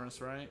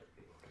Donruss, right?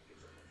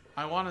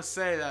 I want to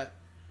say that.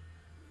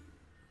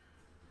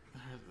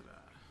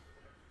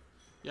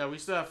 Yeah, we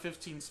still have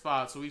 15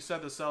 spots, so we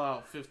set to sell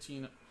out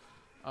 15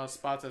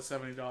 spots at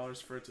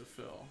 $70 for it to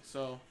fill.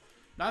 So,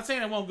 not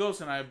saying it won't go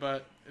tonight,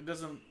 but it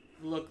doesn't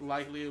look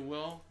likely it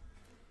will.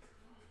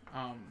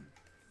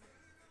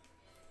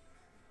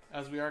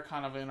 As we are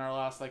kind of in our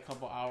last like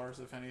couple hours,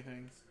 if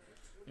anything.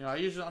 You know,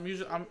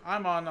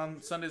 I'm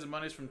on Sundays and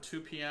Mondays from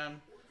 2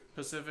 p.m.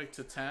 Pacific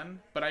to 10,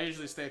 but I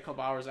usually stay a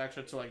couple hours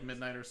extra till like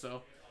midnight or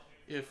so,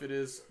 if it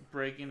is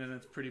breaking and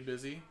it's pretty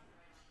busy.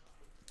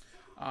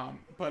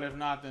 But if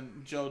not,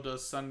 then Joe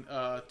does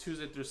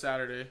Tuesday through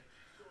Saturday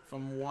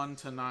from 1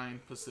 to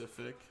 9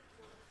 Pacific.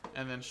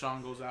 And then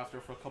Sean goes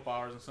after for a couple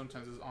hours, and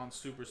sometimes it's on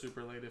super,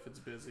 super late if it's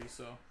busy.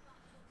 So,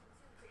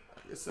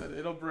 like I said,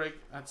 it'll break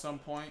at some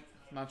point.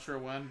 Not sure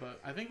when,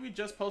 but I think we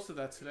just posted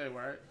that today,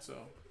 right? So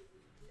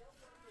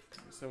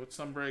with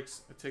some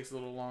breaks, it takes a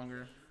little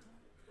longer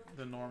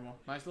than normal.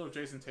 Nice little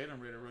Jason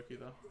Tatum rated rookie,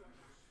 though.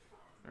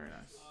 Very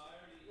nice.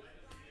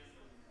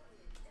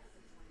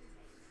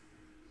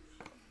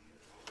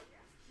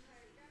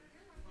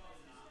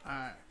 All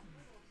right.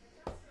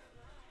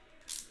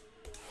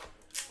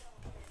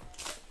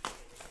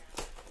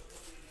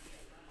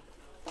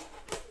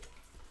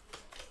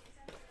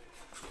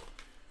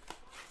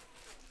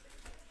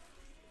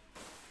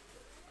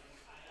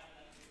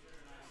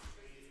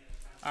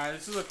 Alright,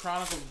 this is a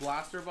Chronicles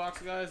Blaster box,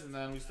 guys, and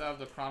then we still have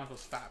the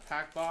Chronicles Fat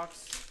Pack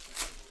box.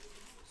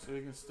 So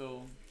we can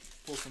still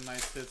pull some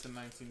nice hits in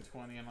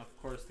 1920, and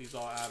of course these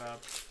all add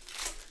up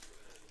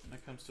when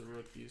it comes to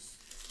rookies.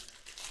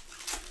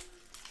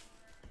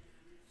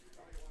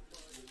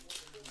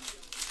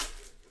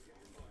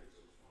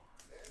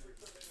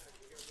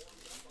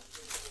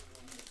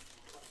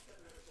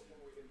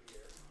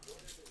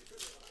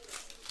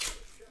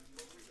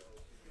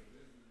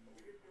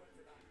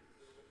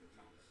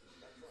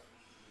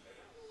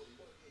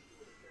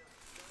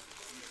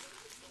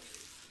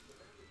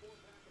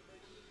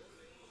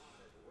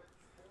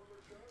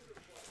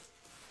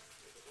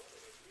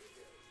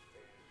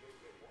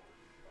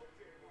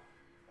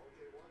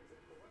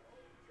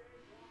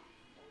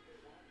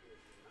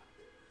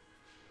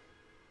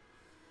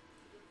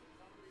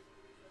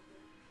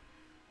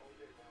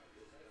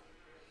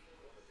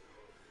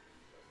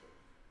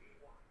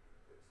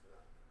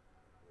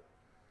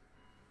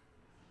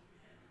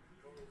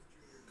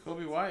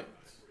 Kobe White.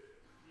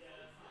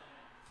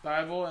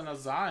 Thibault and a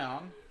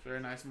Zion. Very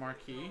nice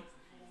marquee.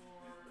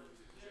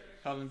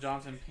 Keldon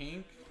Johnson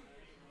pink.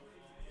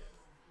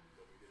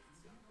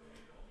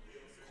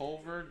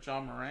 Culver,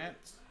 John Morant.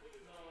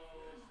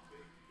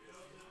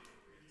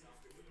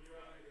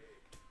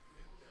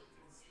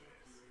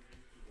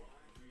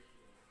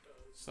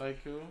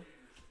 Saiku.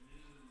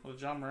 Well,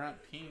 John Morant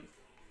pink.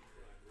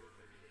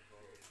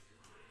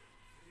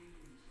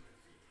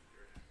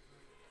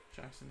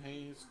 Jackson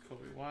Hayes,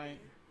 Kobe White.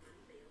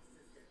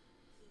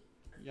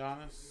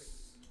 Giannis,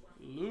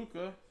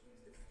 Luka.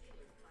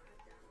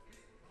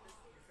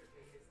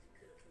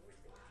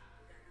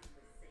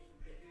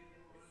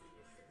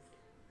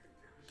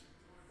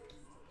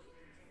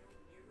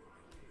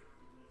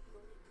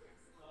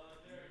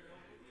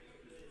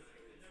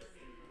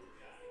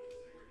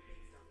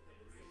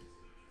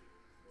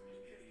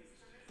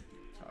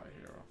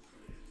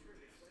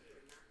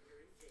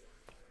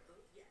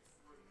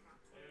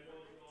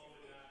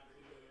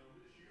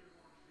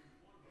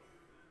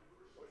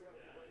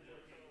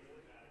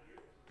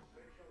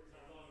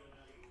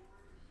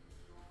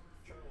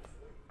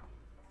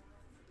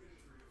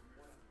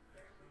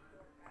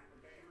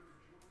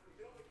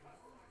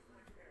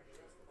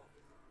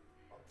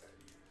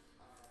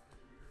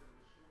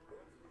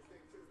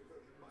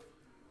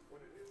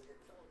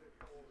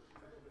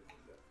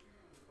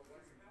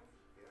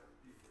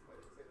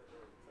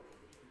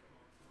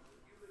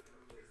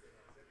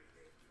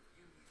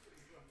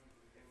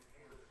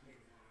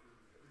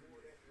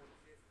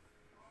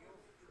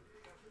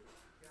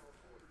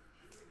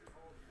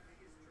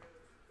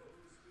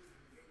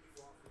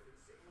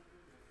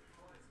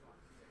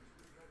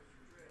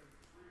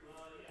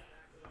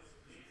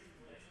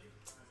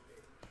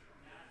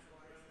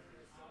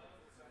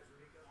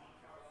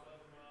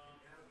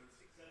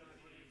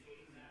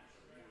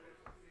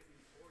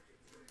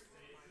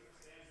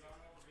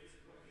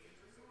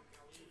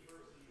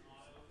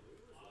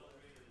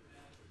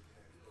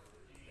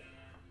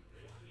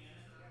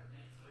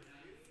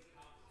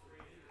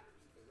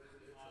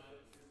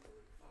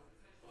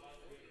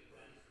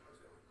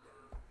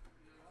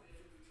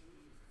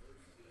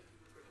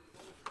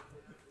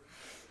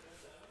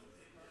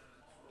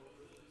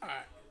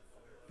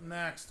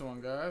 Next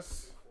one,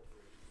 guys.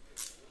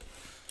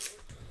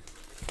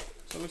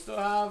 So we still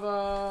have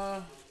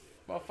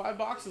about 5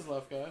 boxes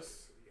left,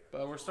 guys.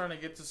 But we're starting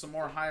to get to some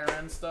more higher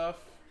end stuff.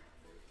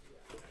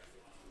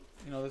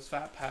 You know, this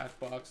Fat Pack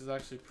box is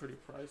actually pretty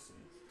pricey.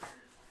 I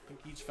think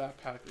each Fat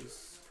Pack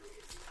is...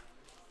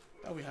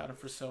 we had them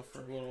for sale for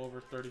a little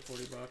over 30,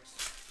 40 bucks.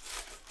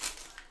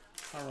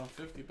 Around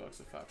 50 bucks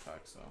a Fat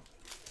Pack, so...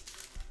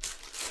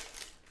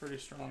 pretty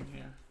strong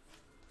here.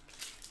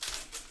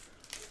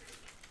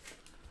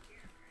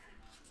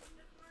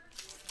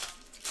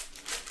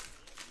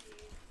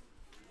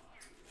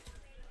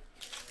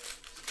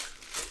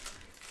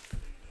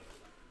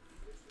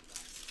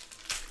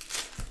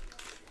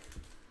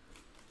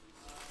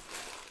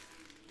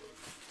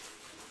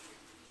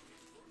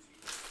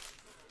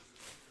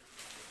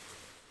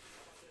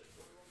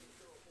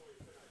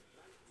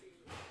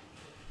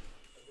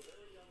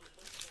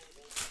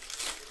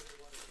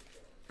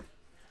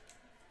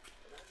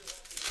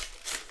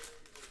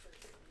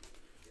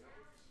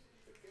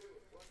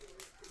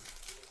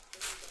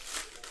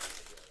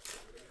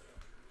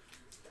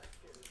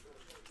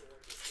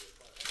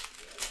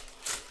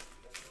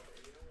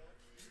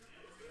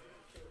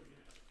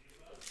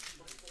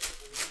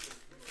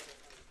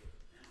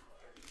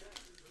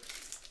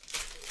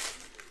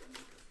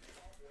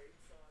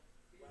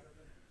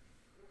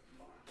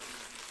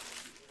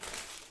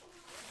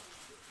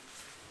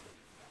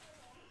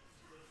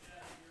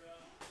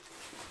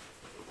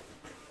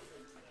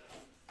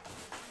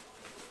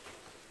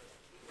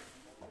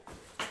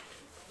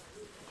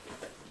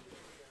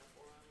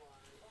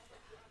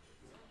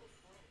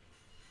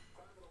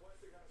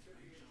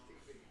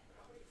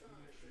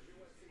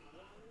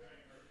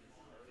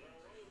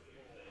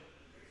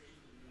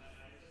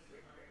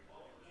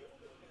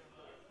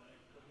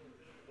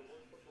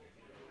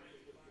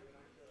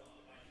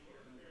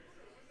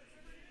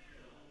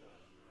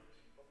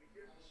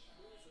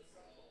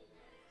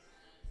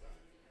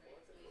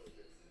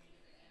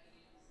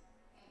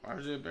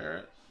 RJ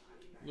Barrett,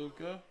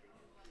 Luka,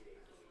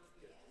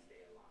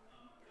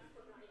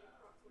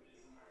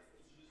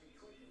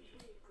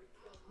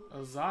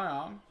 a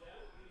Zion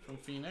from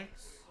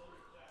Phoenix.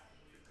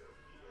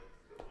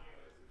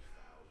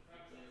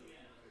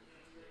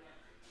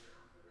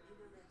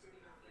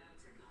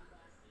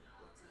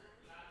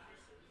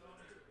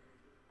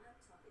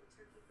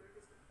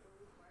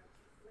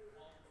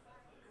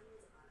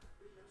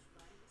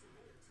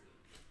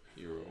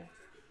 Hero.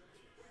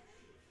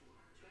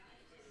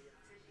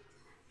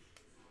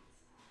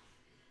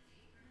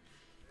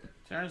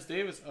 Terrence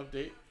Davis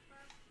update.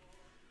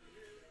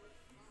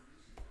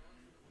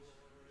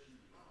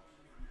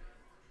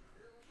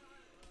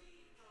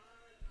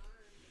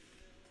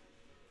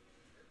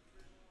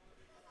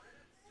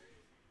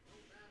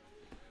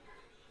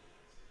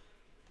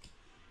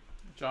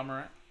 Ja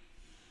Morant.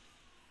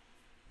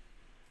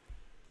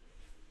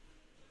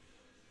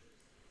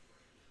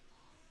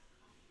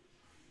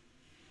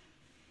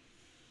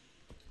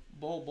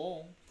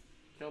 Bull.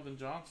 Kelvin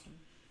Johnson.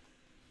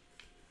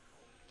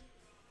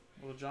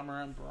 Little Ja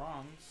Morant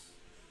bronze.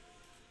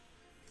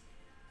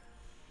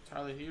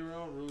 Tyler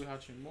Hero, Rui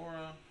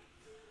Hachimura.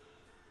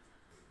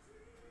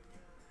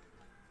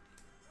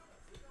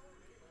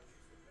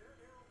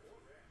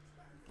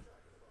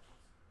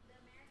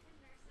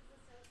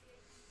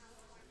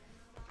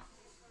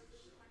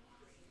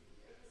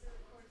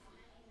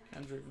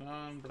 Kendrick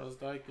Nunn,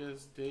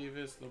 Brazdeikis,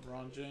 Davis,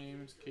 LeBron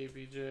James,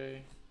 KPJ,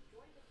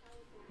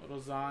 Little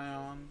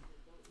Zion.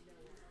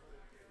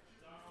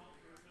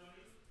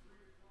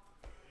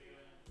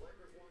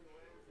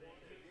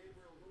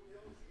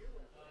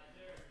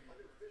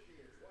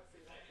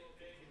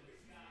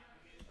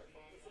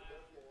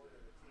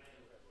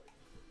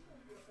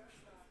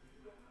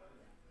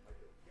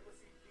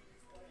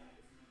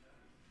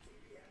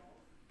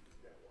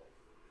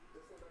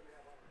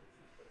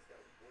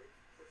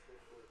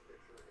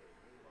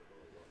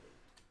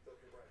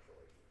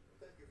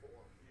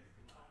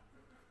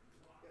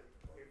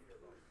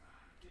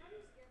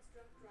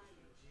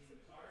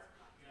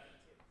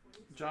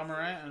 Ja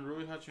Morant and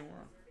Rui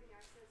Hachimura.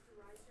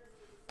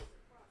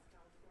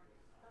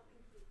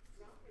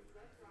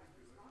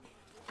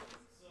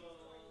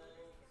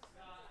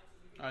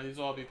 Alright, these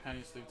will all be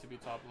penny sleeve to be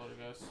top loaded,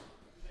 guys.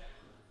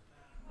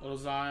 Little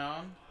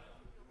Zion.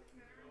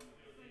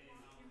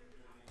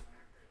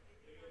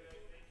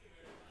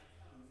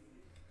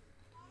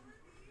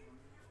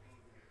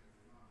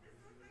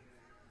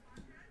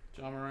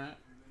 Ja Morant.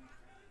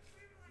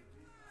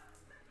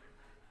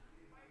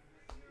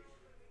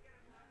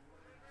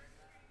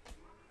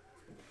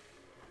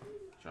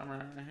 Ja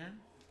Morant right here.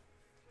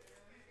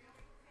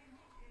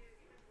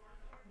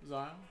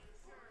 Zion.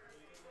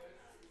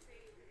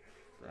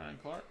 Brandon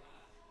Clark.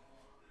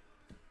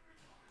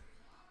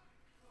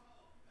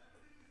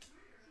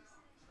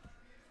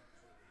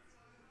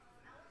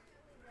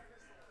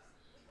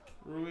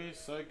 Rui,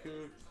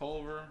 Saiku,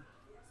 Culver,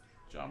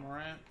 Ja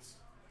Morant.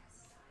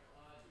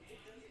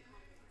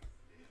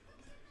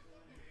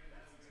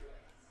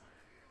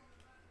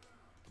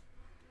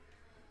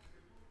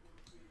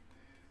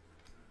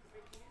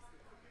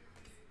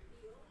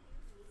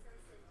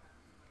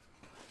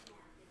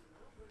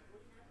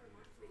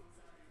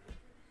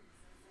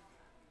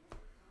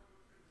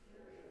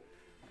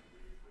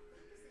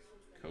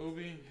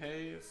 Kobe,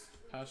 Hayes,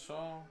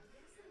 Paschal,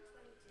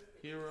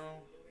 Hero,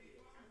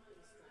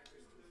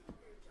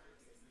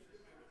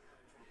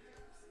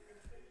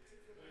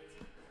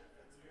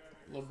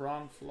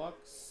 LeBron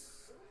Flux,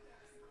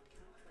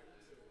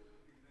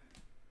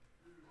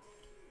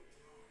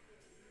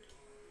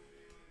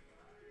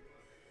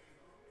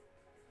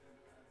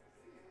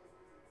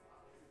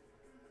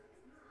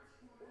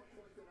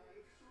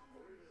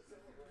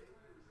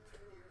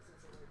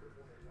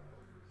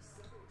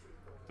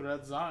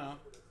 Thread Zion.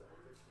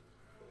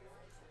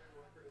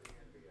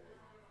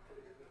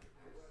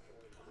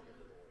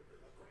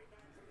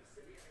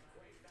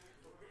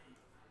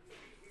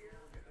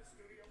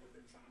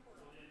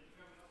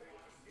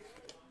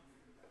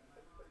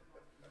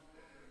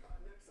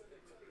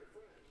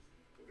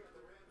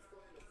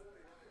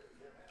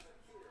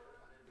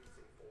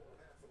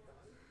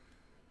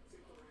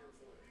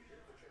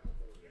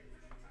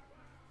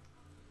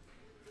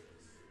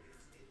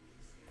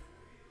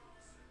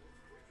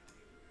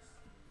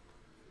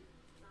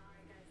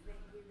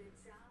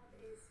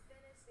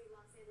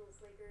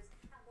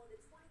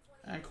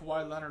 And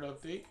Kawhi Leonard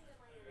update.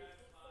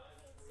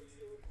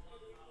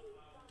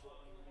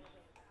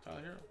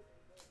 Tyler Hero.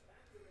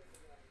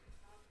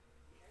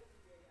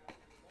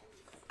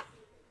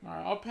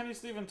 Alright, I'll penny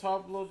sleeve and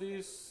top load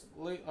these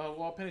late. Well,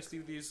 I'll penny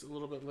sleeve these a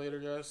little bit later,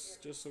 guys,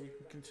 just so we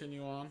can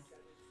continue on.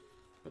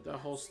 But that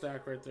whole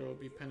stack right there will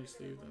be penny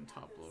sleeved and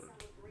top loaded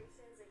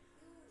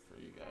for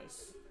you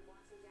guys.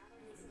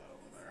 Do that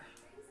over there.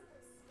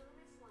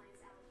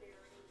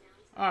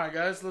 Alright,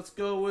 guys, let's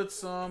go with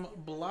some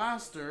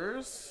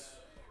blasters.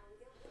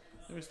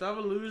 We still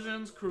have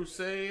Illusions,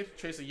 Crusade,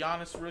 chase a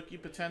Giannis rookie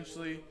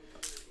potentially,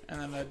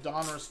 and then a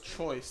Donruss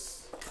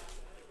Choice.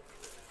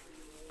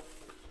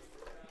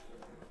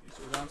 These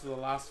We're down to the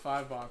last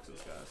 5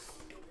 boxes, guys.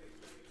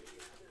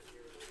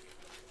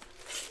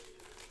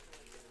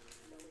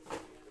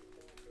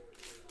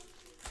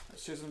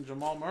 Let's chase some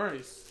Jamal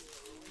Murray's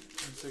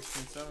in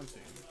 16-17.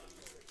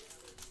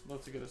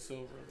 Love to get a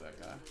silver of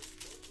that guy.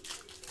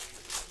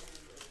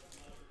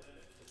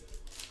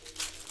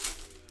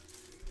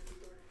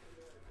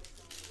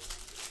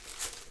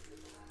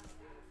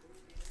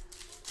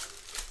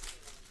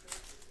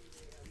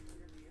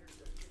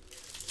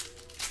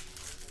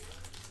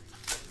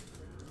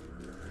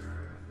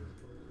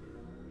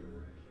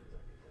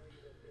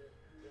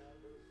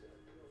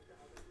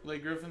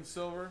 Blake Griffin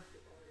silver.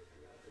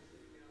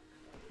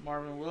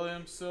 Marvin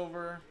Williams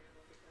silver.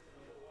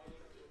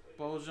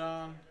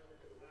 Bojan.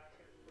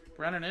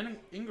 Brandon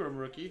Ingram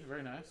rookie.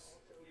 Very nice.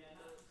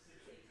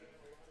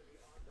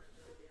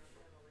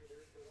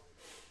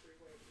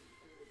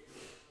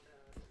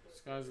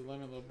 Sky's the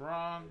limit.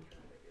 LeBron.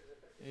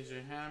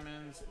 AJ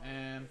Hammonds.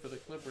 And for the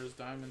Clippers,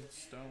 Diamond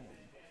Stone.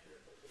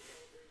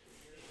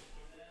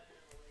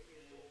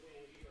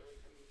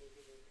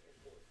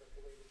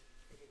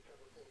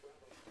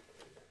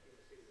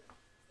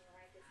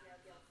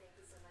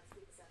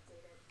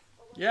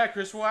 Yeah,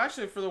 Chris. Well,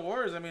 actually, for the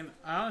Warriors, I mean,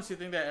 I honestly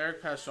think that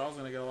Eric Paschall is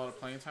going to get a lot of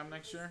playing time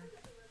next year.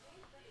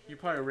 He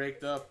probably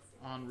raked up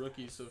on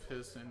rookies of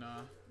his in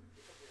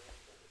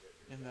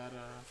that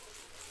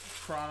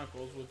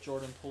Chronicles with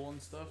Jordan Poole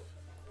and stuff.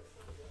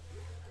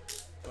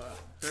 But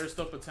there's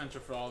still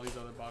potential for all these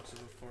other boxes,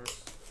 of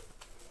course.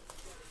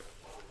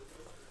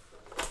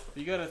 But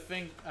you got to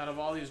think, out of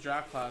all these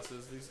draft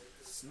classes, these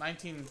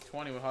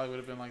 1920 would probably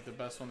have been like the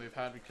best one they've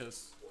had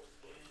because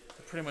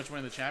they're pretty much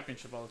winning the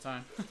championship all the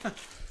time.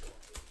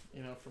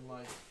 You know, from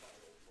like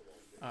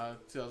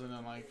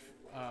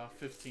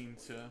 2015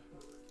 to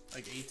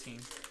like 18.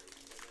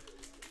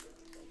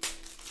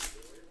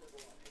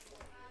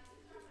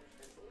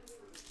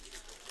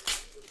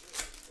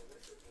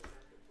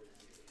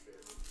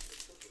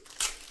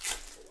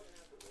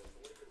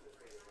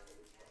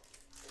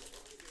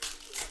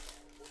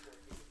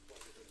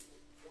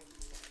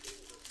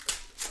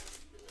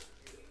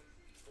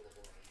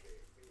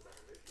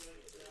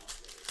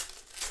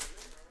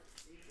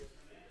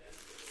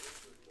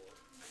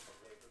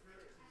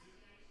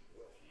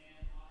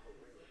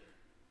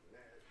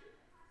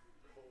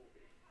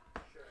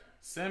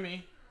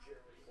 Semi.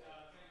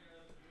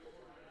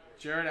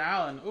 Jared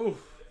Allen. Ooh.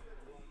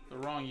 The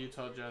wrong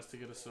Utah Jazz to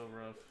get a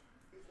silver of.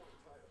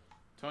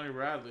 Tony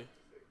Bradley.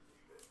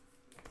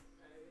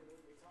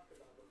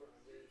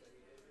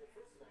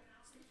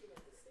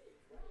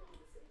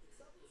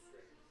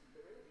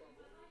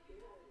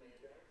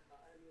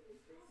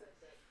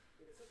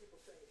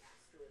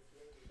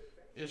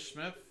 Ish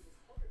Smith.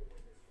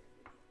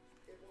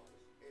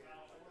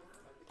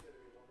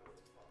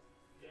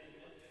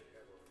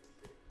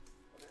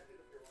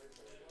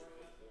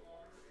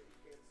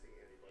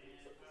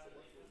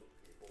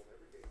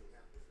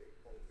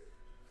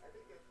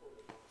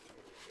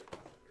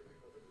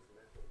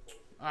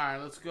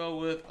 Alright, let's go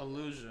with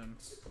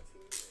Illusions.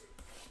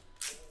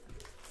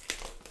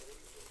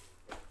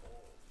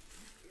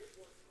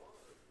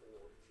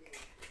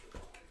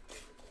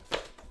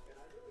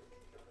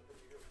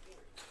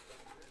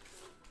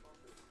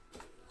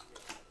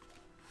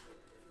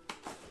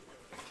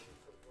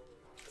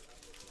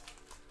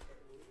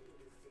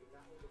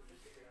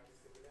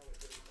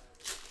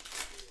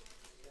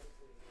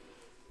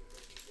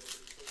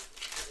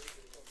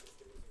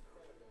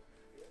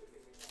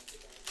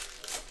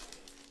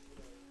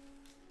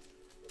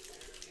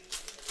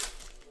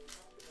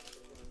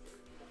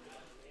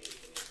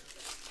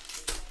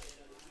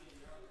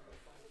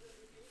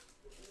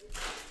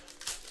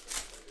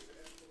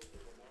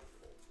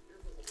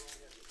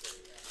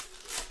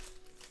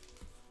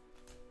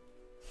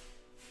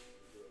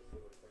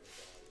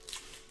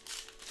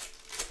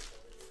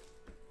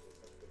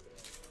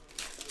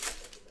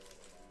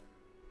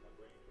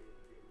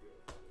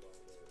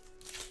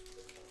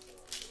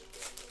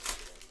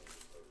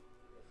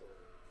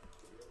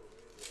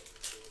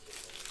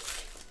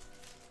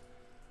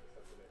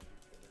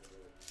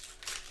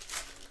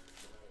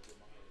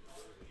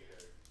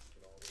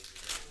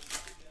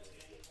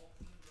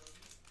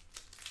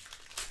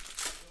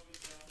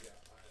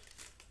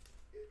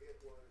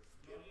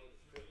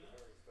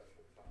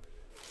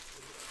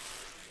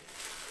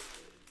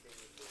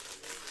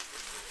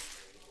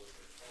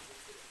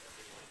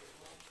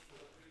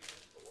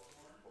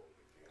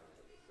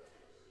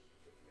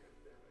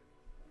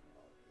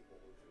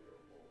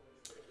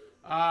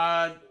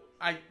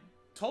 I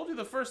told you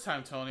the first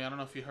time, Tony. I don't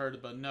know if you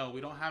heard, but no,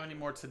 we don't have any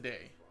more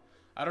today.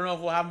 I don't know if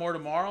we'll have more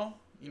tomorrow,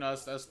 you know,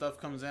 as stuff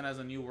comes in as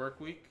a new work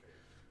week.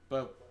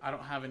 But I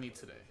don't have any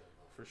today,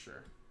 for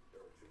sure.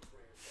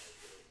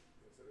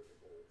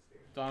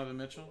 Donovan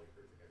Mitchell.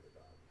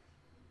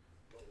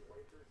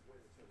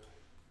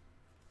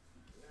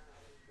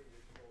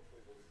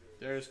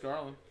 Darius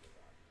Garland.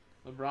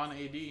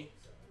 LeBron AD.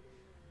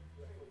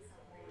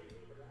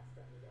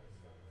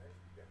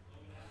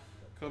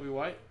 Kobe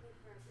White.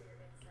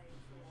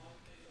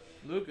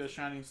 Luka,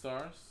 Shining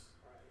Stars.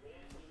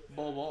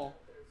 Bol Bol.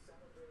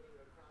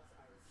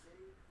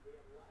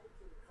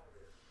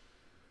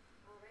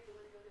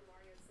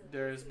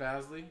 There's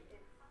Basley.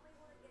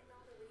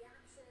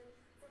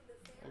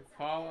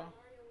 Okpala.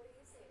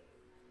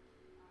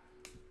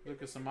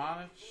 Lucas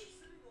Amanich.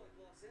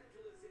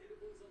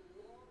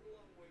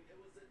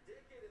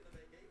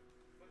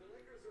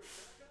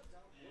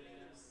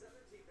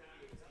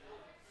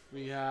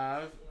 We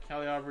have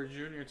Kelly Albert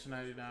Jr. to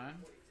 99.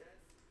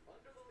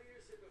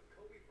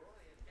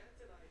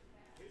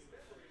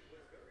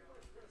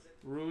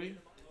 Rui.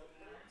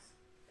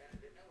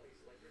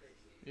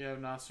 You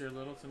have Nasir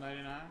Little to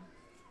 99.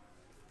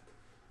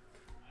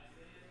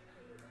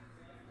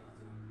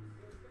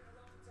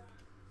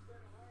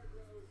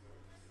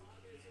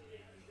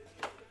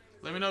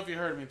 Let me know if you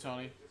heard me,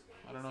 Tony.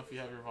 I don't know if you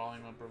have your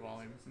volume up or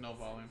volume, no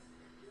volume.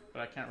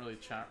 But I can't really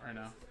chat right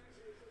now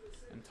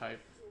and type.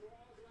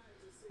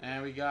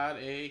 And we got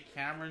a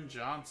Cameron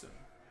Johnson.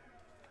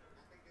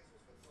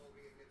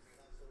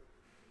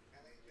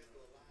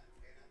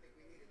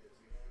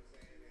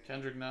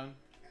 Kendrick Nunn.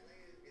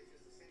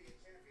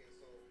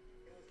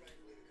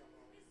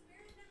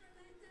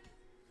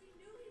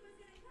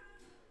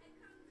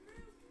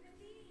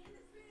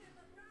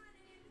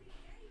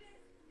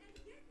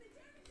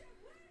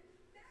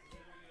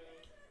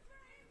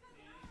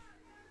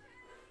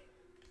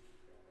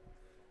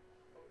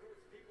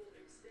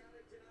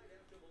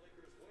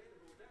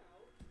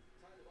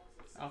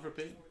 Alfred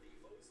Payton.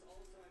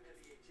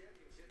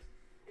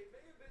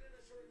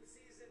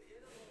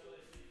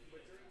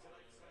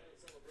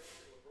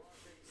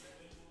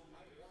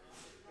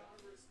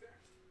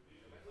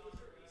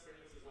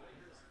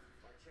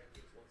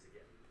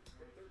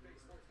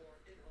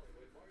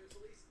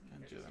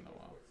 And Jalen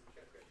Noel.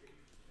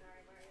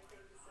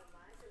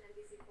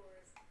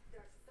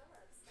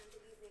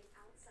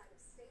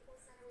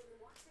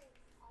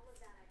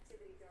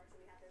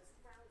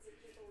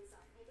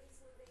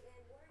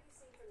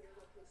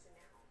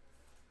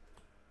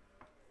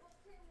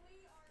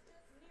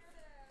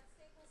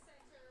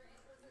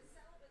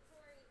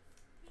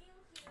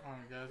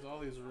 Alright guys, all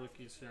these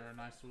rookies here are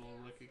nice little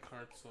rookie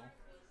cards, so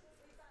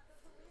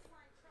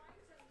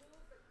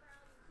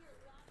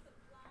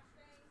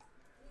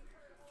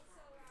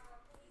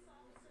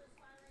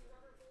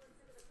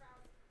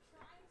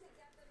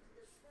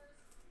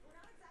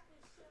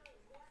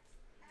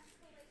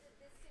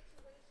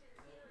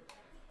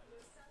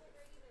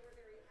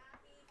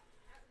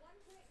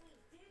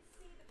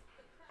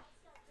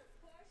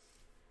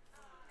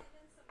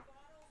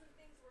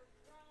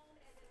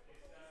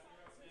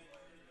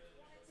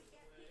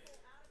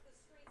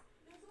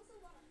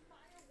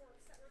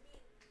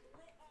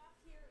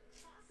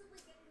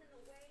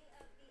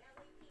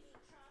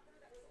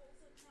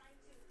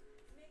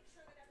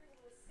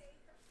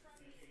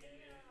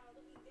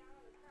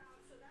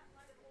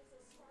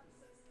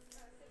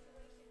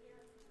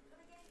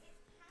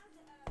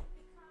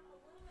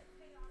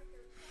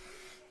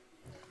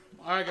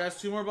alright guys,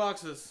 2 more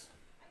boxes.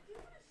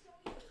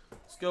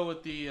 Let's go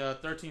with the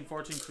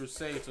 13-14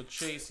 Crusade. So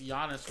Chase,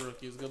 Giannis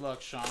rookies. Good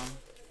luck, Sean.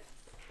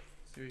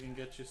 See if we can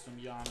get you some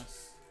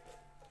Giannis.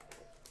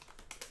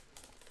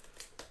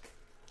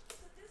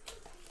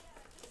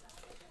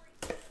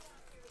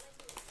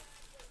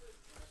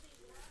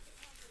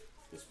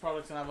 This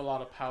product's gonna have a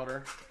lot of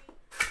powder.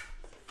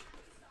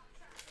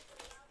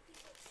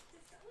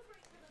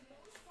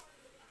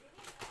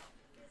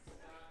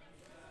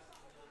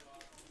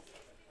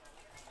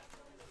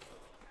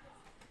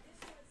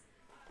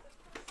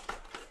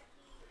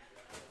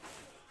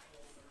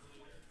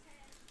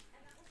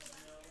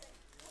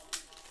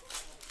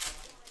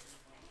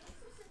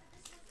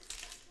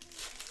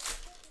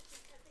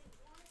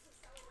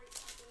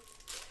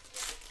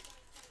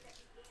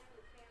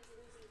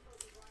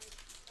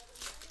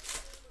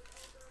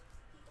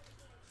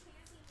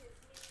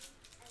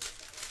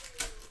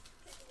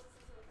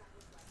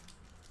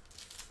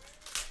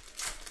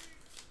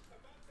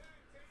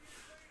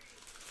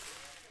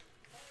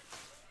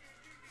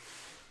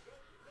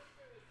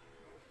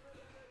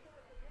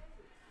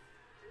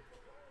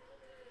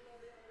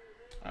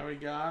 All we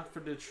got for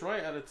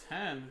Detroit out of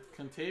 10,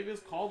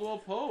 Contavious Caldwell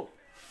Pope.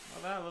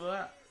 Look at that, look at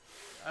that.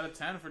 Out of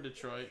 10 for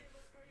Detroit.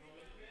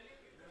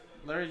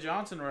 Larry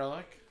Johnson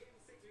relic.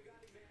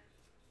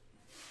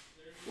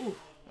 Ooh,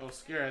 that was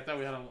scary. I thought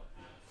we had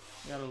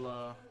a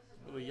little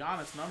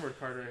Giannis numbered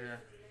card right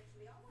here.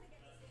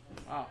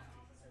 Wow.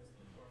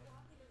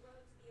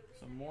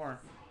 Some more.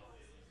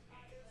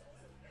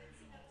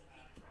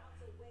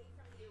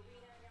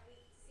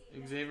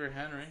 Xavier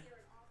Henry.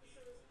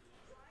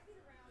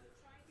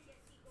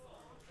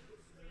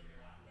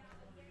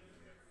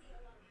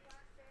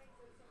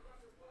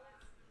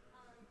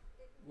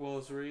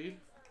 Willis Reed.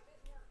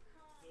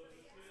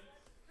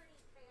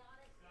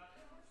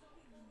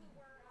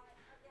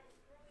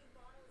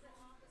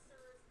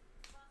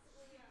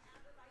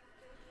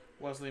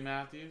 Wesley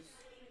Matthews.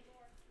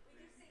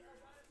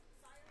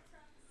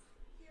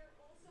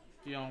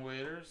 Dion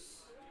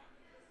Waiters.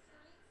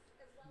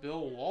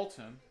 Bill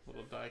Walton,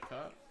 little die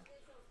cut.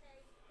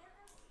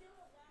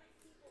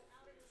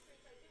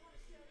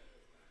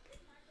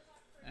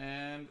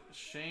 And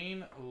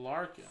Shane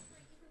Larkin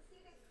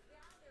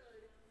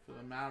for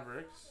the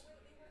Mavericks.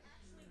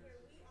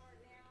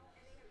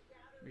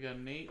 We got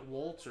Nate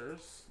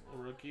Wolters, a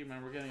rookie.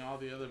 Remember, we're getting all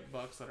the other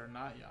Bucks that are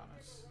not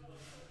Giannis.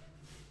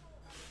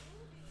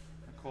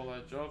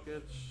 Nikola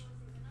Jokic.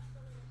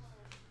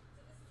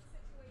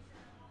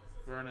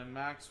 Vernon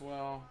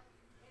Maxwell.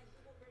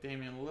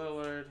 Damian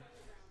Lillard.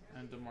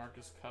 And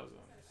DeMarcus Cousins.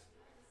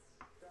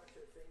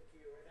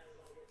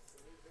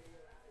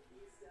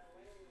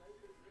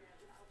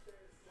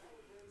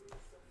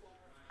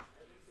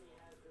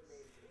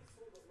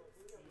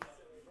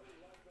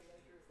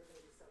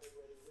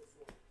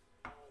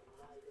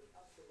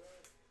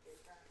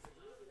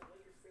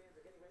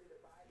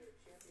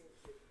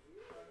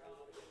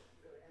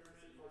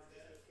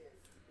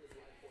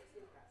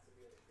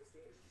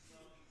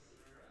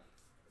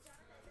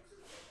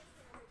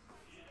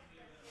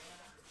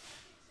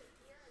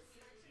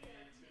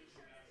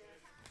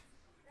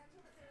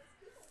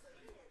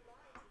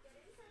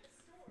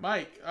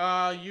 Mike,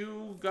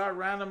 you got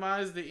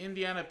randomized the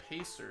Indiana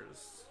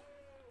Pacers.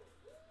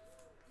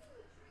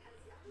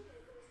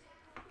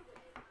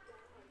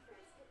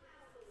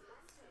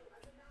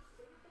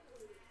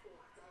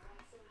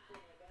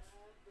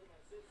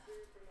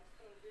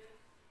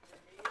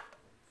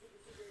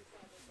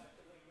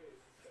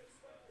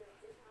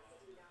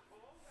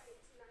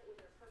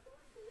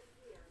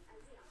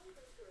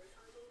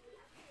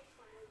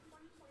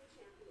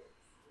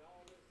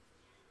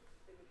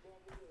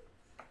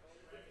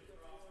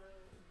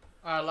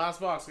 Alright, last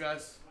box,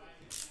 guys.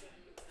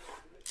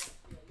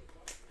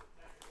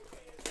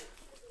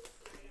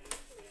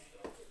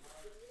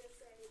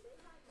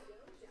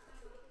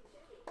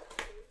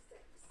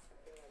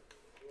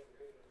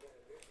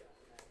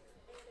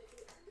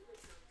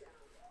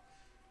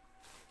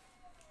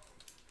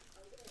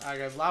 Alright,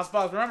 guys, last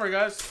box. Remember,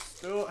 guys,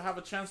 still have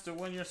a chance to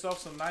win yourself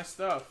some nice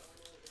stuff.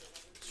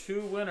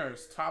 2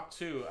 winners, top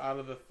 2 out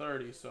of the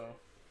 30. So,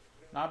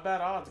 not bad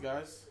odds,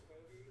 guys,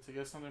 to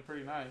get something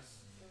pretty nice.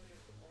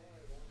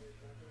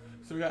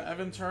 So we got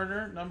Evan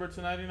Turner, number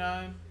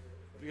 299.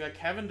 We got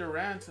Kevin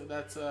Durant,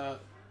 that's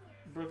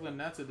Brooklyn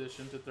Nets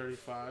edition to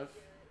 35.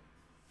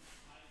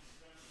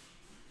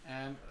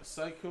 And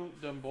Sekou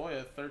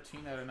Doumbouya,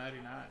 13 out of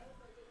 99.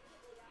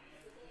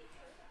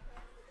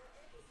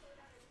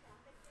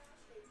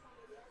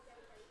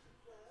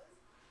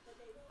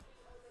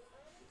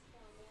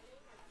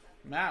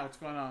 Matt, what's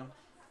going on?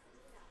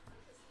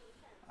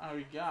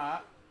 We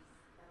got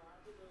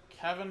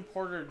Kevin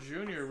Porter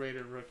Jr.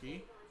 rated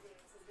rookie.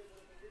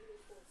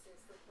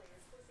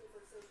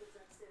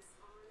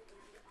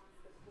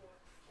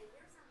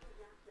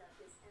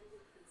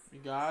 We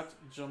got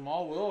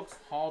Jamal Wilkes,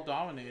 Hall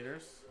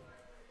Dominators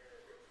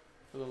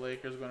for the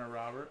Lakers, going to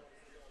Robert.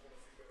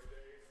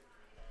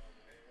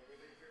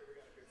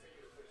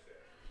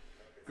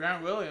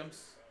 Grant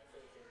Williams.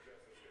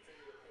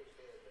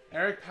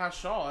 Eric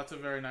Paschall, that's a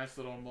very nice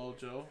little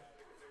mojo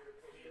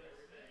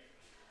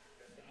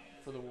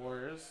for the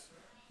Warriors.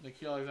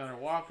 Nikhil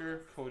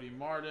Alexander-Walker, Cody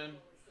Martin,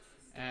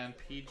 and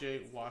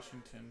P.J.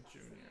 Washington Jr.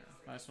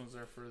 Nice ones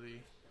there for the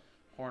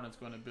Hornets,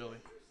 going to Billy.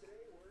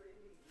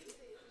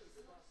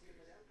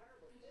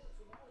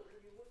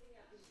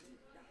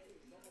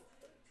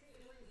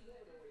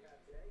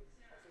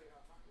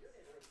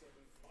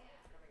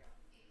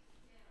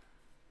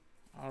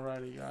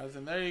 Alrighty, guys,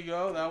 and there you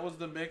go. That was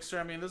the mixer.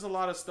 I mean, there's a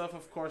lot of stuff,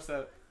 of course,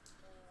 that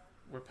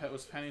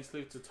was penny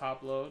sleeve to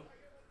top load.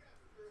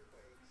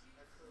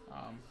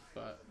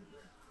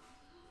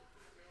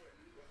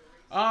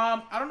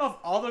 I don't know if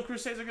all the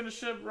Crusades are gonna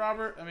ship,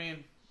 Robert. I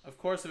mean, of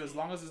course, as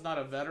long as it's not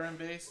a veteran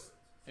base,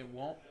 it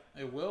won't.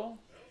 It will.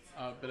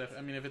 But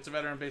if it's a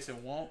veteran base, it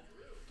won't.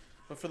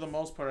 But for the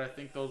most part, I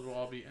think those will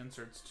all be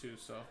inserts too.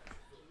 So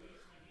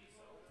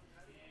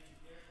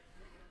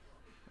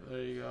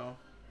there you go.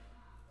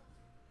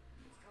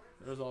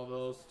 There's all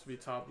those to be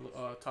top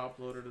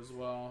loaded as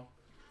well.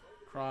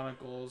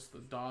 Chronicles, the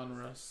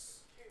Donruss.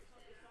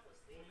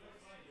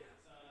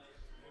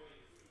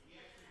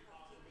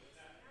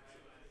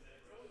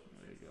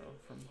 There you go.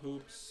 From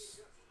Hoops.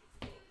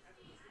 I'm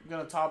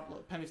gonna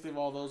penny sleeve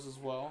all those as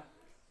well.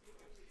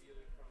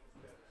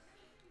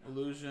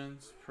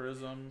 Illusions,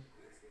 Prism.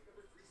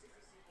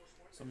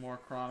 Some more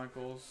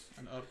Chronicles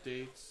and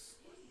updates.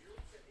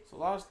 So a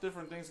lot of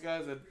different things,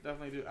 guys, that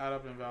definitely do add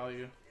up in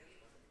value.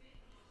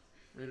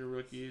 Raider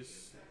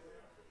rookies.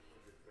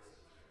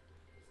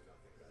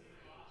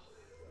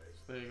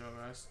 So there you go,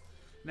 guys.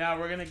 Now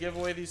we're gonna give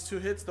away these 2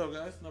 hits, though,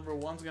 guys. Number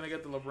 1's gonna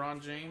get the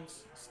LeBron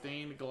James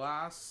stained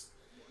glass,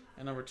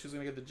 and number 2's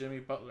gonna get the Jimmy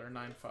Butler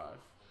 9.5.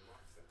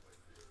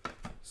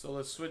 So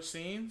let's switch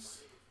scenes.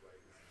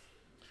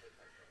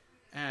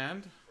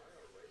 And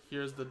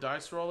here's the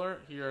dice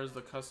roller. Here's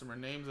the customer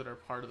names that are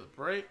part of the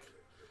break.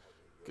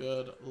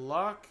 Good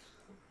luck.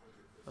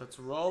 Let's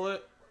roll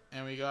it,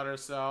 and we got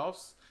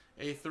ourselves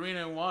a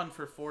 3-1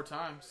 for 4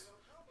 times.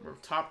 We're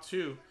top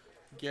 2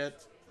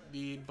 get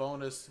the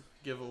bonus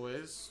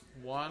giveaways.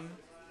 1,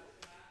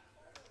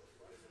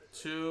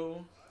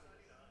 2,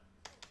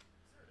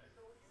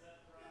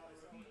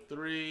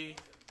 3.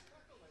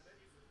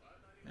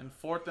 And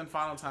 4th and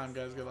final time,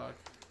 guys. Good luck.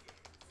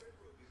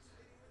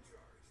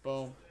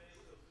 Boom.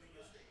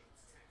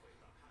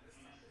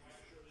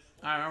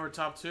 Alright, remember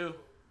top 2.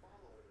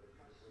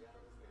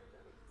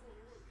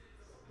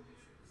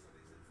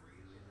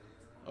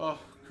 Oh,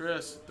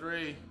 Chris,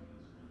 3.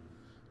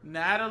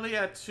 Natalie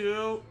at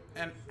 2.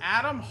 And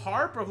Adam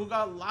Harper, who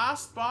got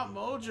last spot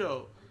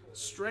mojo.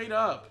 Straight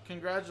up.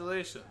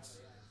 Congratulations.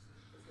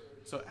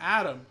 So,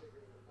 Adam.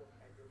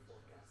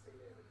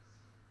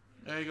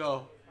 There you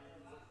go.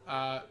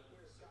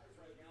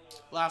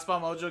 Last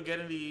spot mojo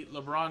getting the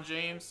LeBron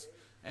James.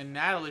 And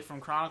Natalie from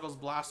Chronicles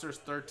Blasters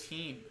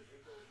 13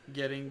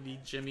 getting the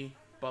Jimmy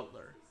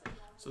Butler.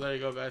 So, there you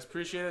go, guys.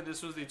 Appreciate it.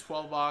 This was the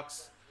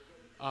 12-box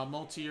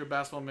multi-year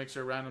basketball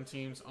mixer random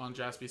teams on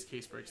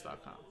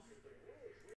JaspysCaseBreaks.com.